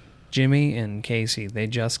ask Jimmy and Casey. They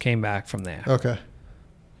just came back from there. Okay.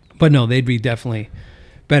 But no, they'd be definitely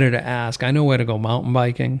better to ask. I know where to go mountain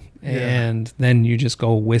biking, and then you just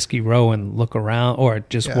go Whiskey Row and look around or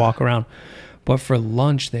just walk around. But for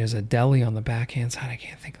lunch, there's a deli on the backhand side. I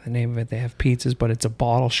can't think of the name of it. They have pizzas, but it's a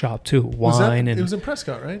bottle shop too. Wine and it was in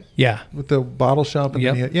Prescott, right? Yeah, with the bottle shop. And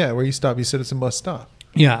where you stop. You said it's a must stop.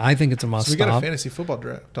 Yeah, I think it's a must stop. So we got a fantasy football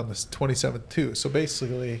draft on the 27th too. So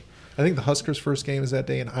basically, I think the Huskers' first game is that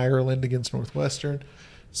day in Ireland against Northwestern.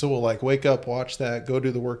 So we'll wake up, watch that, go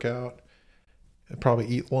do the workout, and probably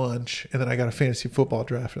eat lunch, and then I got a fantasy football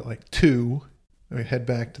draft at 2. And we head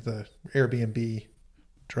back to the Airbnb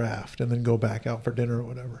draft, and then go back out for dinner or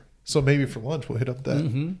whatever. So maybe for lunch we'll hit up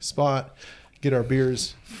that spot, get our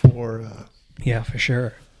beers for. Yeah, for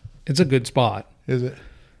sure. It's a good spot. Is it?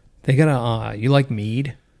 They got you like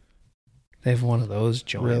mead? They have one of those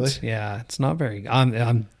joints. Really? Yeah, it's not very.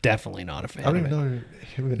 I'm definitely not a fan. I don't even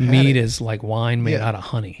know. Mead is like wine made out of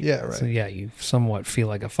honey. Yeah, right. So yeah, you somewhat feel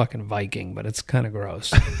like a fucking Viking, but it's kind of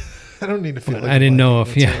gross. I don't need to feel. I didn't know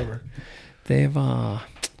if they have.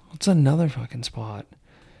 What's another fucking spot?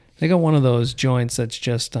 They got one of those joints that's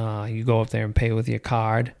just you go up there and pay with your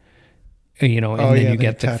card. And then you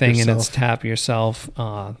get the thing, and it's tap yourself.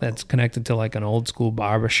 That's connected to an old school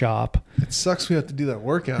barber shop. It sucks we have to do that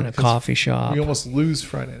workout in a coffee shop. We almost lose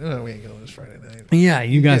Friday. No, we ain't gonna lose Friday night. Yeah,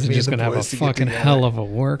 you guys are just gonna have a fucking hell of a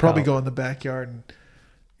workout. Probably go in the backyard.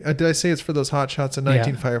 And did I say it's for those hot shots of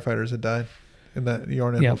 19 firefighters that died in that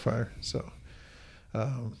Yarnell fire? So,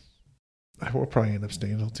 we'll probably end up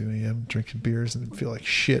staying until 2 a.m. drinking beers and feel like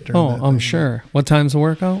shit. I'm sure. What time's the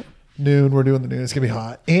workout? Noon. We're doing the noon. It's gonna be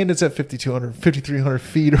hot, and it's at 5,300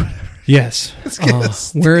 feet or whatever. Yes.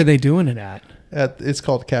 Where are they doing it at? It's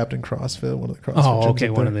called Captain CrossFit, one of the CrossFit gyms. Oh, okay,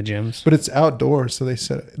 one of the gyms. But it's outdoors, so they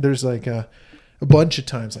said there's a bunch of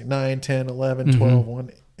times, 9, 10, 11, 12,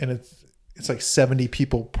 1, and it's 70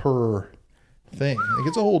 people per thing.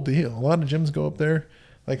 It's a whole deal. A lot of gyms go up there.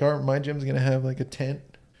 My gym's gonna have a tent.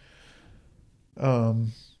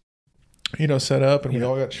 Set up, and we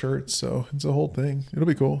all got shirts, so it's a whole thing. It'll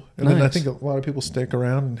be cool. And then I think a lot of people stick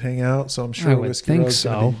around and hang out, so I'm sure Whiskey Row's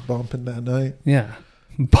going to be bumping that night. Yeah,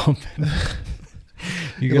 bumping.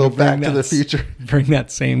 You go Back to the Future. Bring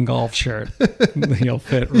that same golf shirt. You'll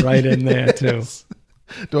fit right in there too.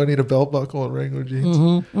 Do I need a belt buckle and Wrangler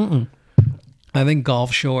jeans? I think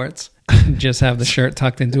golf shorts. Just have the shirt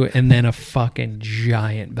tucked into it, and then a fucking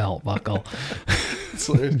giant belt buckle.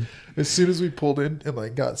 As soon as we pulled in and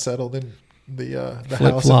like got settled in the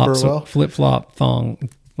house in Burwell, flip flop thong,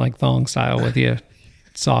 like thong style with your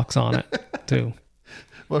socks on it too.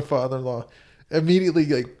 My father-in-law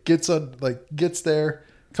immediately gets there,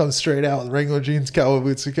 comes straight out with Wrangler jeans, cowboy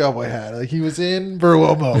boots, and cowboy hat. Like he was in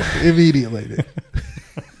Burwell mode immediately.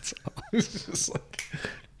 It's just like,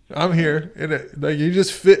 I'm here, and like you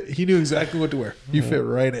just fit. He knew exactly what to wear. You fit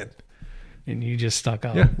right in, and you just stuck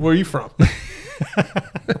out. Yeah, where are you from?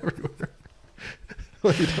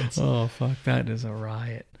 Oh fuck, that is a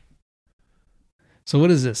riot. So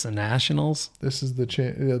what is this? The Nationals? This is the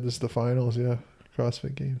this is the finals. Yeah,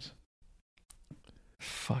 CrossFit Games.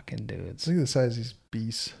 Fucking dudes. Look at the size of these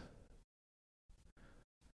beasts.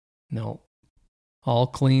 No, all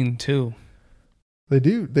clean too. They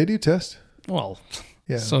do test. Well.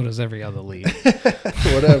 Yeah. So does every other league.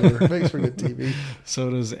 Whatever. It makes for good TV. So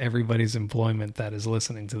does everybody's employment that is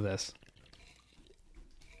listening to this.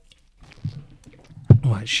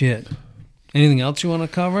 What shit? Anything else you want to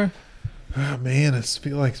cover? Oh, man, I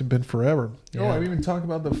feel like it's been forever. Yeah. Oh, I've even talked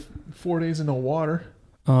about the 4 days in no water.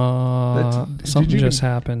 Something just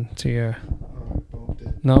happened to your...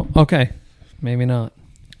 No? Okay. Maybe not.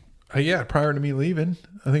 Yeah, prior to me leaving.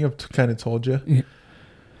 I think I've kind of told you. Yeah.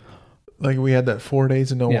 Like we had that 4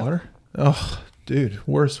 days in no water. Oh, dude,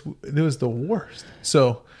 worst. It was the worst.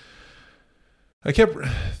 So I kept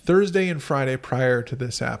Thursday and Friday prior to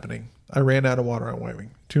this happening. I ran out of water on White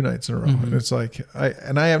Wing 2 nights in a row, and it's like I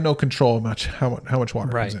have no control of how much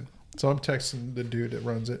water comes in. So I'm texting the dude that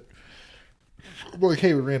runs it. I'm like,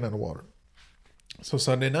 hey, we ran out of water. So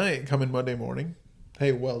Sunday night, coming Monday morning,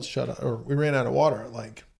 hey, wells shut up, or we ran out of water at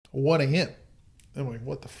like 1 a.m. I'm like,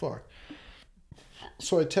 what the fuck?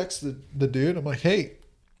 So I texted the dude. I'm like, hey,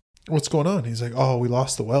 what's going on? He's like, oh, we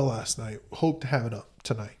lost the well last night. Hope to have it up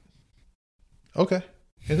tonight. Okay.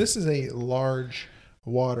 And this is a large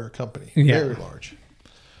water company. Yeah. Very large.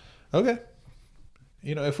 Okay.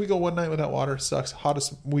 You know, if we go one night without water, it sucks.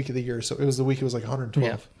 Hottest week of the year. So it was the week it was like 112.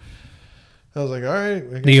 Yeah. I was like, all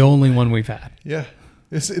right. The only one we've had. Yeah.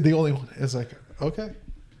 It's the only one. It's like, okay.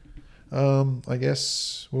 I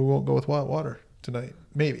guess we won't go with water tonight.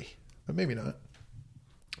 Maybe. But maybe not.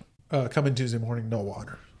 Coming Tuesday morning, no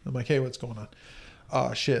water. I'm like, hey, what's going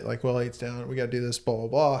on? Shit, like, well, 8's down. We got to do this, blah, blah,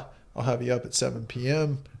 blah. I'll have you up at 7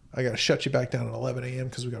 p.m. I got to shut you back down at 11 a.m.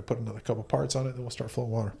 because we got to put another couple parts on it. Then we'll start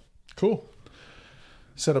flowing water. Cool.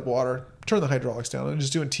 Set up water. Turn the hydraulics down. I'm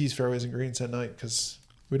just doing tees, fairways, and greens at night because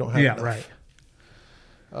we don't have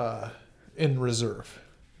enough in reserve.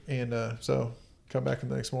 And so come back in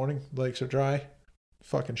the next morning. Lakes are dry.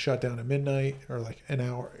 Fucking shut down at midnight or like an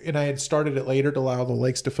hour. And I had started it later to allow the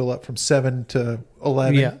lakes to fill up from 7 to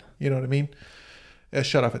 11. Yeah. You know what I mean? It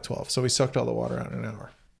shut off at 12. So we sucked all the water out in an hour.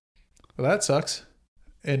 Well, that sucks.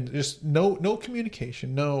 And just no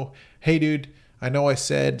communication. No, hey, dude, I know I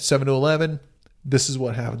said 7 to 11. This is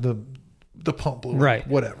what happened. The pump blew up.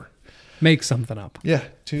 Whatever. Make something up. Yeah.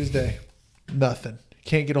 Tuesday, nothing.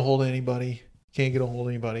 Can't get a hold of anybody.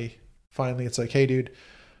 Finally, it's like, hey, dude,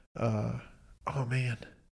 oh man,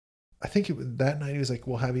 I think that night he was like,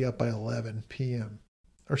 we'll have you up by 11 p.m.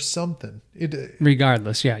 or something.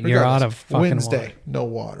 Regardless, you're out of fucking Wednesday, water. No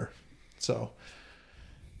water. So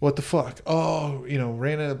what the fuck? Oh,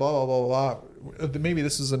 ran into blah, blah, blah, blah. Maybe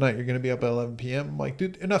this is the night you're going to be up at 11 p.m. I'm like,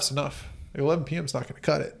 dude, enough's enough. Like 11 p.m. is not going to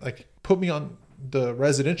cut it. Like, put me on the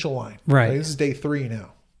residential line. Right. Like, this is day 3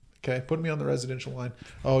 now. Okay. Put me on the residential line.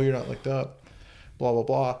 Oh, you're not licked up. Blah, blah,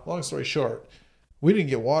 blah. Long story short, we didn't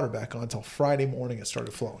get water back on until Friday morning. It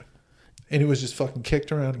started flowing. And it was just fucking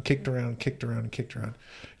kicked around and kicked around and kicked around and kicked around.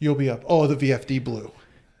 You'll be up. Oh, the VFD blew.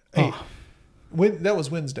 Hey, that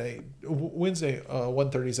was Wednesday. Wednesday,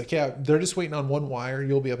 1:30. He's like, yeah, they're just waiting on one wire.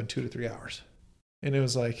 You'll be up in 2 to 3 hours. And it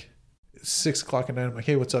was like 6 o'clock at night. I'm like,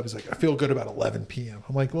 hey, what's up? He's like, I feel good about 11 p.m.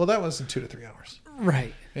 I'm like, well, that wasn't 2 to 3 hours.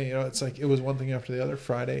 Right. And, it's like, it was one thing after the other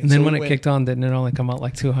Friday. And then when it kicked on, didn't it only come out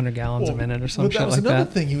like 200 gallons a minute or something like that? That was another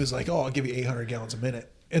thing. He was like, oh, I'll give you 800 gallons a minute.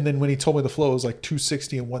 And then when he told me the flow, it was like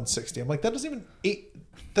 260 and 160. I'm like, that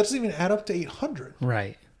doesn't even add up to 800.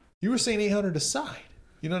 Right. You were saying 800 aside.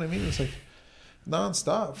 You know what I mean? It's like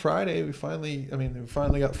nonstop. Friday, we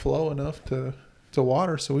finally got flow enough to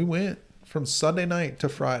water. So we went from Sunday night to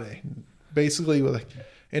Friday, basically with like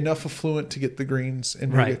enough affluent to get the greens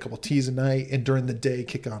and maybe a couple tees a night, and during the day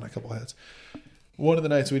kick on a couple heads. one of the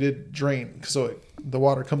nights we did drain, so the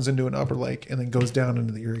water comes into an upper lake and then goes down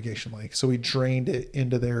into the irrigation lake. So we drained it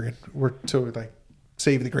into there, and we're to like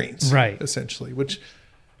save the greens, right? Essentially, which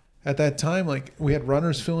at that time, like we had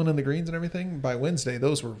runners filling in the greens and everything. By Wednesday,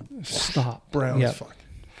 those were brown as fuck,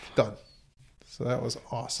 done. So that was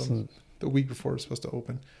awesome. The week before it was supposed to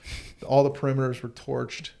open, all the perimeters were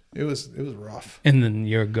torched. It was rough. And then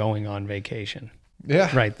you're going on vacation.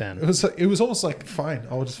 Yeah. Right then. It was almost like, fine,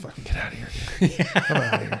 I'll just fucking get out of here. I'm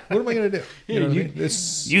out of here. What am I going to do? You know what I mean?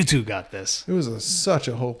 You two got this. It was such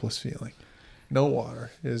a hopeless feeling. No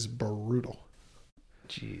water is brutal.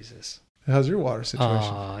 Jesus. How's your water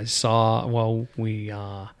situation?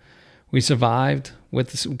 We survived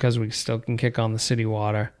with this because we still can kick on the city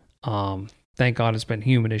water. Thank God it's been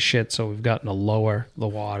humid as shit, so we've gotten to lower the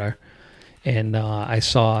water. And I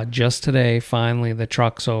saw just today, finally, the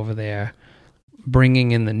trucks over there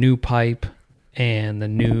bringing in the new pipe and the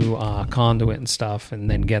new conduit and stuff, and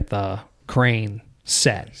then get the crane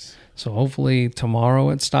set. Nice. So hopefully tomorrow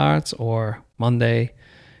it starts, or Monday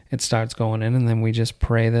it starts going in, and then we just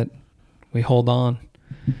pray that we hold on.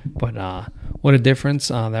 But what a difference.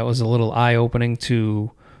 That was a little eye-opening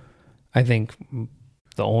to, I think,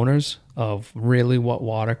 the owners of really what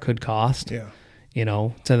water could cost. Yeah. You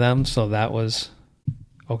know, to them. So that was,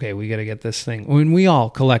 okay, we got to get this thing. I mean, we all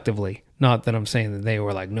collectively, not that I'm saying that they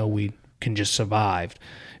were like, no, we can just survive.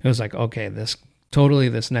 It was like, okay, this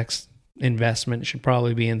next investment should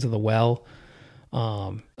probably be into the well,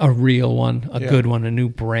 a real one, a good one, a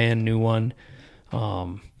brand new one,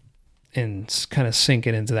 and kind of sink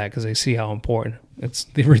it into that because they see how important it's.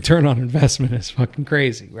 The return on investment is fucking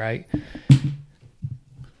crazy, right?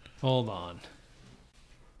 Hold on.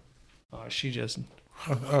 Oh, she just...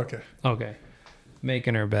 Okay.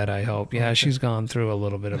 Making her bed, I hope. Yeah, she's gone through a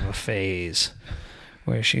little bit of a phase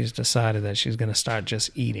where she's decided that she's going to start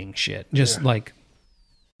just eating shit. Just like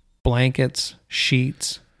blankets,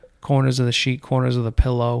 sheets, corners of the sheet, corners of the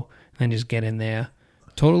pillow, and just get in there.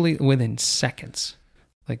 Totally within seconds.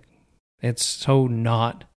 Like, it's so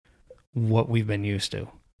not what we've been used to.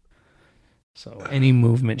 So any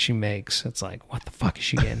movement she makes, it's like, what the fuck is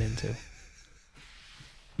she getting into?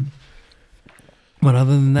 But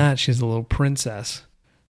other than that, she's a little princess.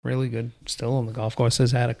 Really good. Still on the golf course.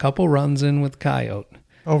 Has had a couple runs in with Coyote.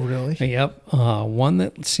 Oh, really? Yep. One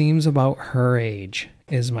that seems about her age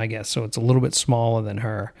is my guess. So it's a little bit smaller than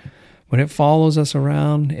her. When it follows us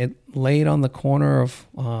around, it laid on the corner of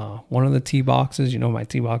one of the tee boxes. You know, my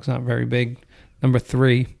tee box is not very big. Number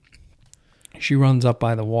 3. She runs up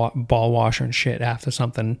by the ball washer and shit after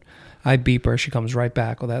something. I beep her. She comes right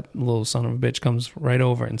back. Well, that little son of a bitch comes right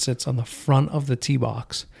over and sits on the front of the tee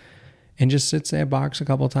box and just sits there, barks a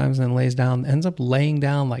couple of times, and then lays down, ends up laying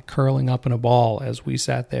down, like curling up in a ball as we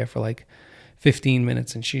sat there for like 15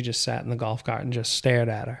 minutes, and she just sat in the golf cart and just stared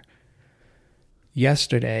at her.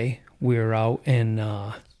 Yesterday, we were out and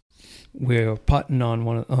we were putting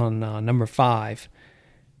on number 5,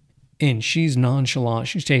 and she's nonchalant.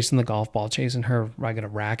 She's chasing the golf ball, chasing her regular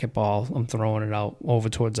racket ball. I'm throwing it out over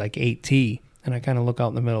towards like 8T. And I kind of look out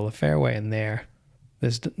in the middle of the fairway, and there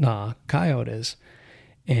this Coyote is.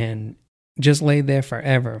 And just laid there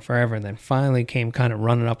forever. And then finally came kind of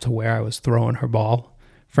running up to where I was throwing her ball.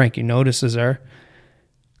 Frankie notices her,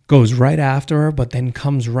 goes right after her, but then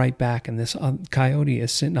comes right back. And this Coyote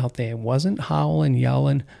is sitting out there. Wasn't howling,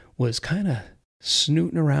 yelling, was kind of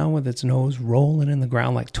snooting around with its nose rolling in the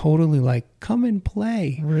ground, like totally like, come and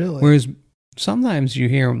play. Really? Whereas sometimes you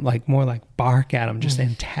hear him like more like bark at him, just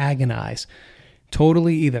antagonize,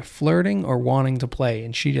 totally either flirting or wanting to play.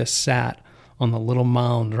 And she just sat on the little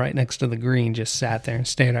mound right next to the green, just sat there and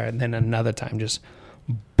stared at it. And then another time just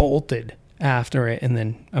bolted after it and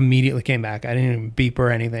then immediately came back. I didn't even beep or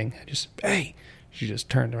anything. I just, hey, she just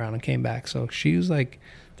turned around and came back. So she was like,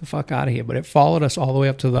 the fuck out of here. But it followed us all the way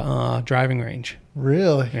up to the driving range.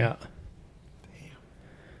 Really? Yeah. Damn.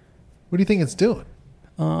 What do you think it's doing?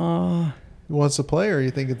 It wants to play, or you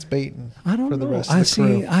think it's baiting? I don't know. The rest of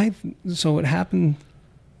the crew? So it happened.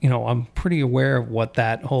 You know, I'm pretty aware of what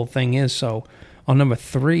that whole thing is. So on number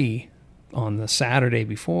 3, on the Saturday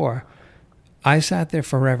before, I sat there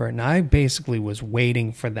forever, and I basically was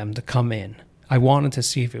waiting for them to come in. I wanted to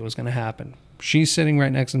see if it was going to happen. She's sitting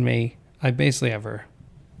right next to me. I basically have her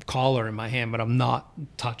collar in my hand, but I'm not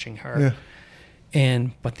touching her. Yeah.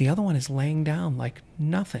 But the other one is laying down like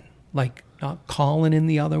nothing, like not calling in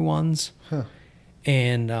the other ones. Huh.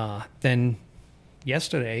 And then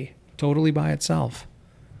yesterday, totally by itself.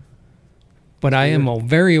 But I am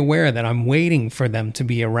very aware that I'm waiting for them to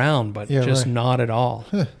be around, but not at all.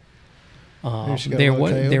 Huh.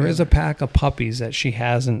 There is a pack of puppies that she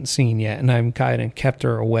hasn't seen yet, and I'm kind of kept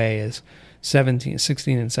her away as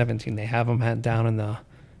 16 and 17, they have them down in the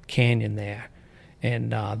canyon there.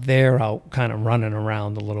 And they're out kind of running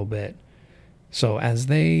around a little bit. So as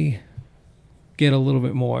they get a little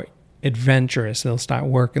bit more adventurous, they'll start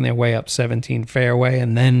working their way up 17 fairway,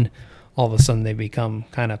 and then all of a sudden they become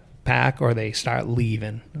kind of pack, or they start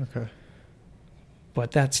leaving. Okay.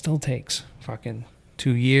 But that still takes fucking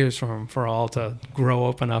 2 years for all to grow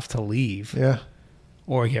up enough to leave. Yeah.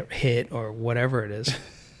 Or get hit or whatever it is.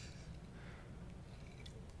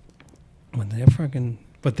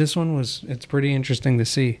 But this one it's pretty interesting to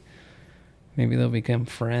see. Maybe they'll become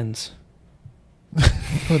friends.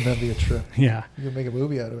 Wouldn't that be a trip? Yeah. You could make a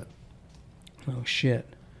movie out of it. Oh, shit.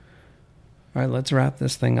 All right, let's wrap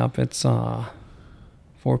this thing up. It's 4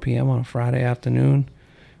 p.m. on a Friday afternoon.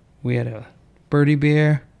 We had a birdie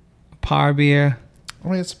beer, a par beer. I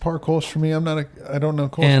mean, it's par Kolsch for me. I don't know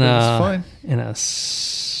Kolsch, but it's fine. And a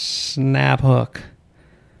snap hook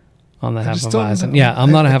on the Hefeweizen. Yeah,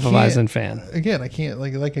 I'm not a Hefeweizen fan. Again, I can't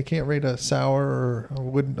like I can't rate a sour, or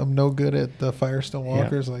I'm no good at the Firestone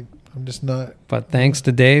Walkers. Yep. Like, I'm just not. But thanks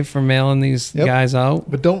to Dave for mailing these guys out.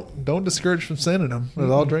 But don't discourage from sending them. But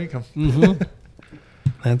I'll drink them.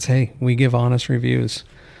 Mm-hmm. We give honest reviews.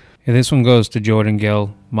 Yeah, this one goes to Jordan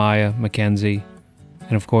Gill, Maya, Mackenzie,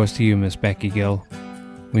 and of course to you, Miss Becky Gill.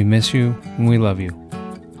 We miss you and we love you.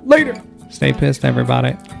 Later. Stay pissed,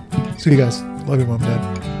 everybody. See you guys. Love you, Mom and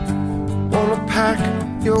Dad. Wanna pack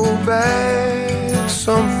your bag,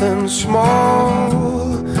 something small.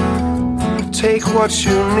 Take what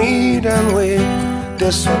you need and we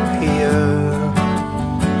disappear.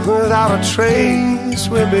 Without a trace,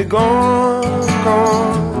 we'll be gone,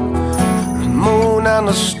 gone. The moon and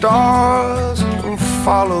the stars will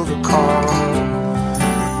follow the car.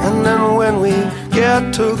 And then when we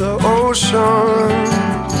get to the ocean,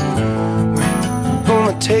 we're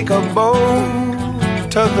gonna take a boat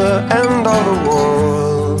to the end of the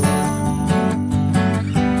world.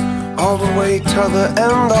 All the way to the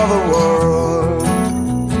end of the world.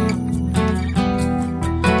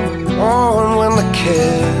 Oh, and when the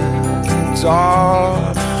kids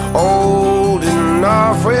are old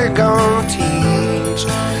enough, we're gonna teach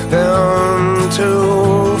them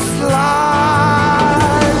to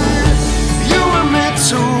fly. You and me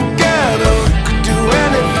together could do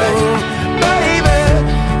anything, baby.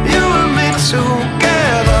 You and me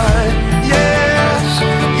together, yes,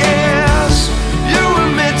 yes. You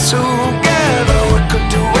and me together, we could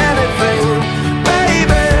do anything,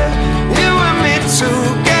 baby. You and me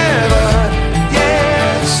together,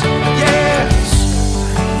 yes, yes.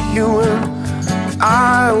 You and I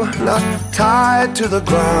were not tied to the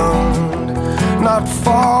ground, not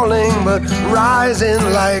falling but rising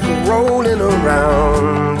like rolling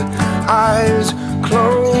around. Eyes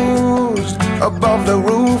closed above the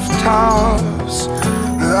rooftops,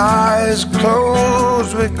 eyes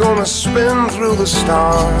closed, we're gonna spin through the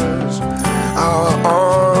stars. Our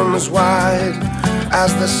arms wide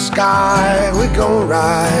as the sky, we're gonna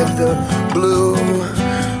ride the blue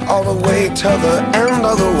all the way to the end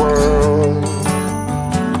of the world.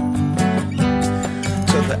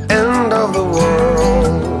 To the end of the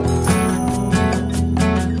world.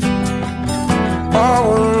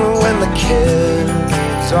 Oh, when the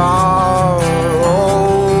kids are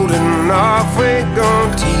old enough, we're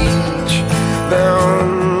gonna teach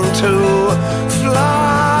them to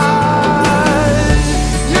fly.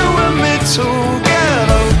 You and me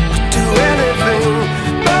together could do anything,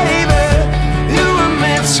 baby. You and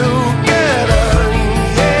me together,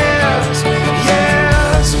 yes,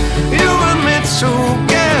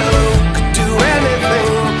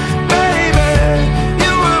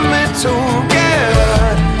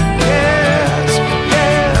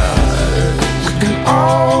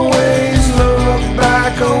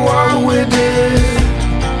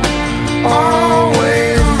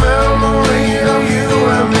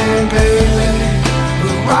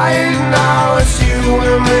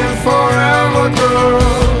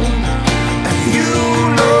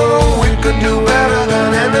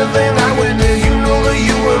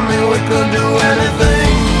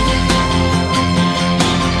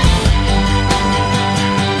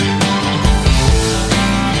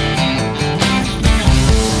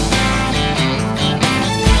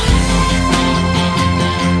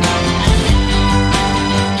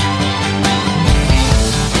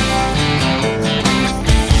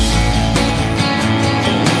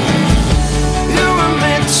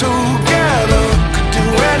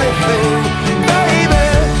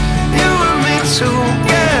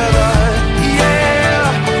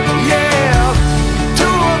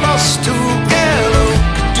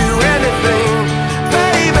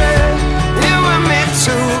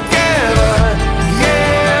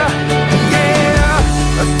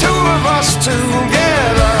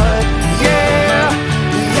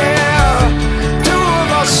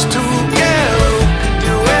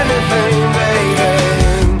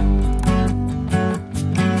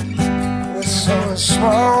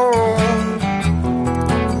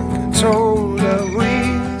 Told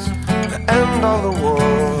Eloise the end of the world.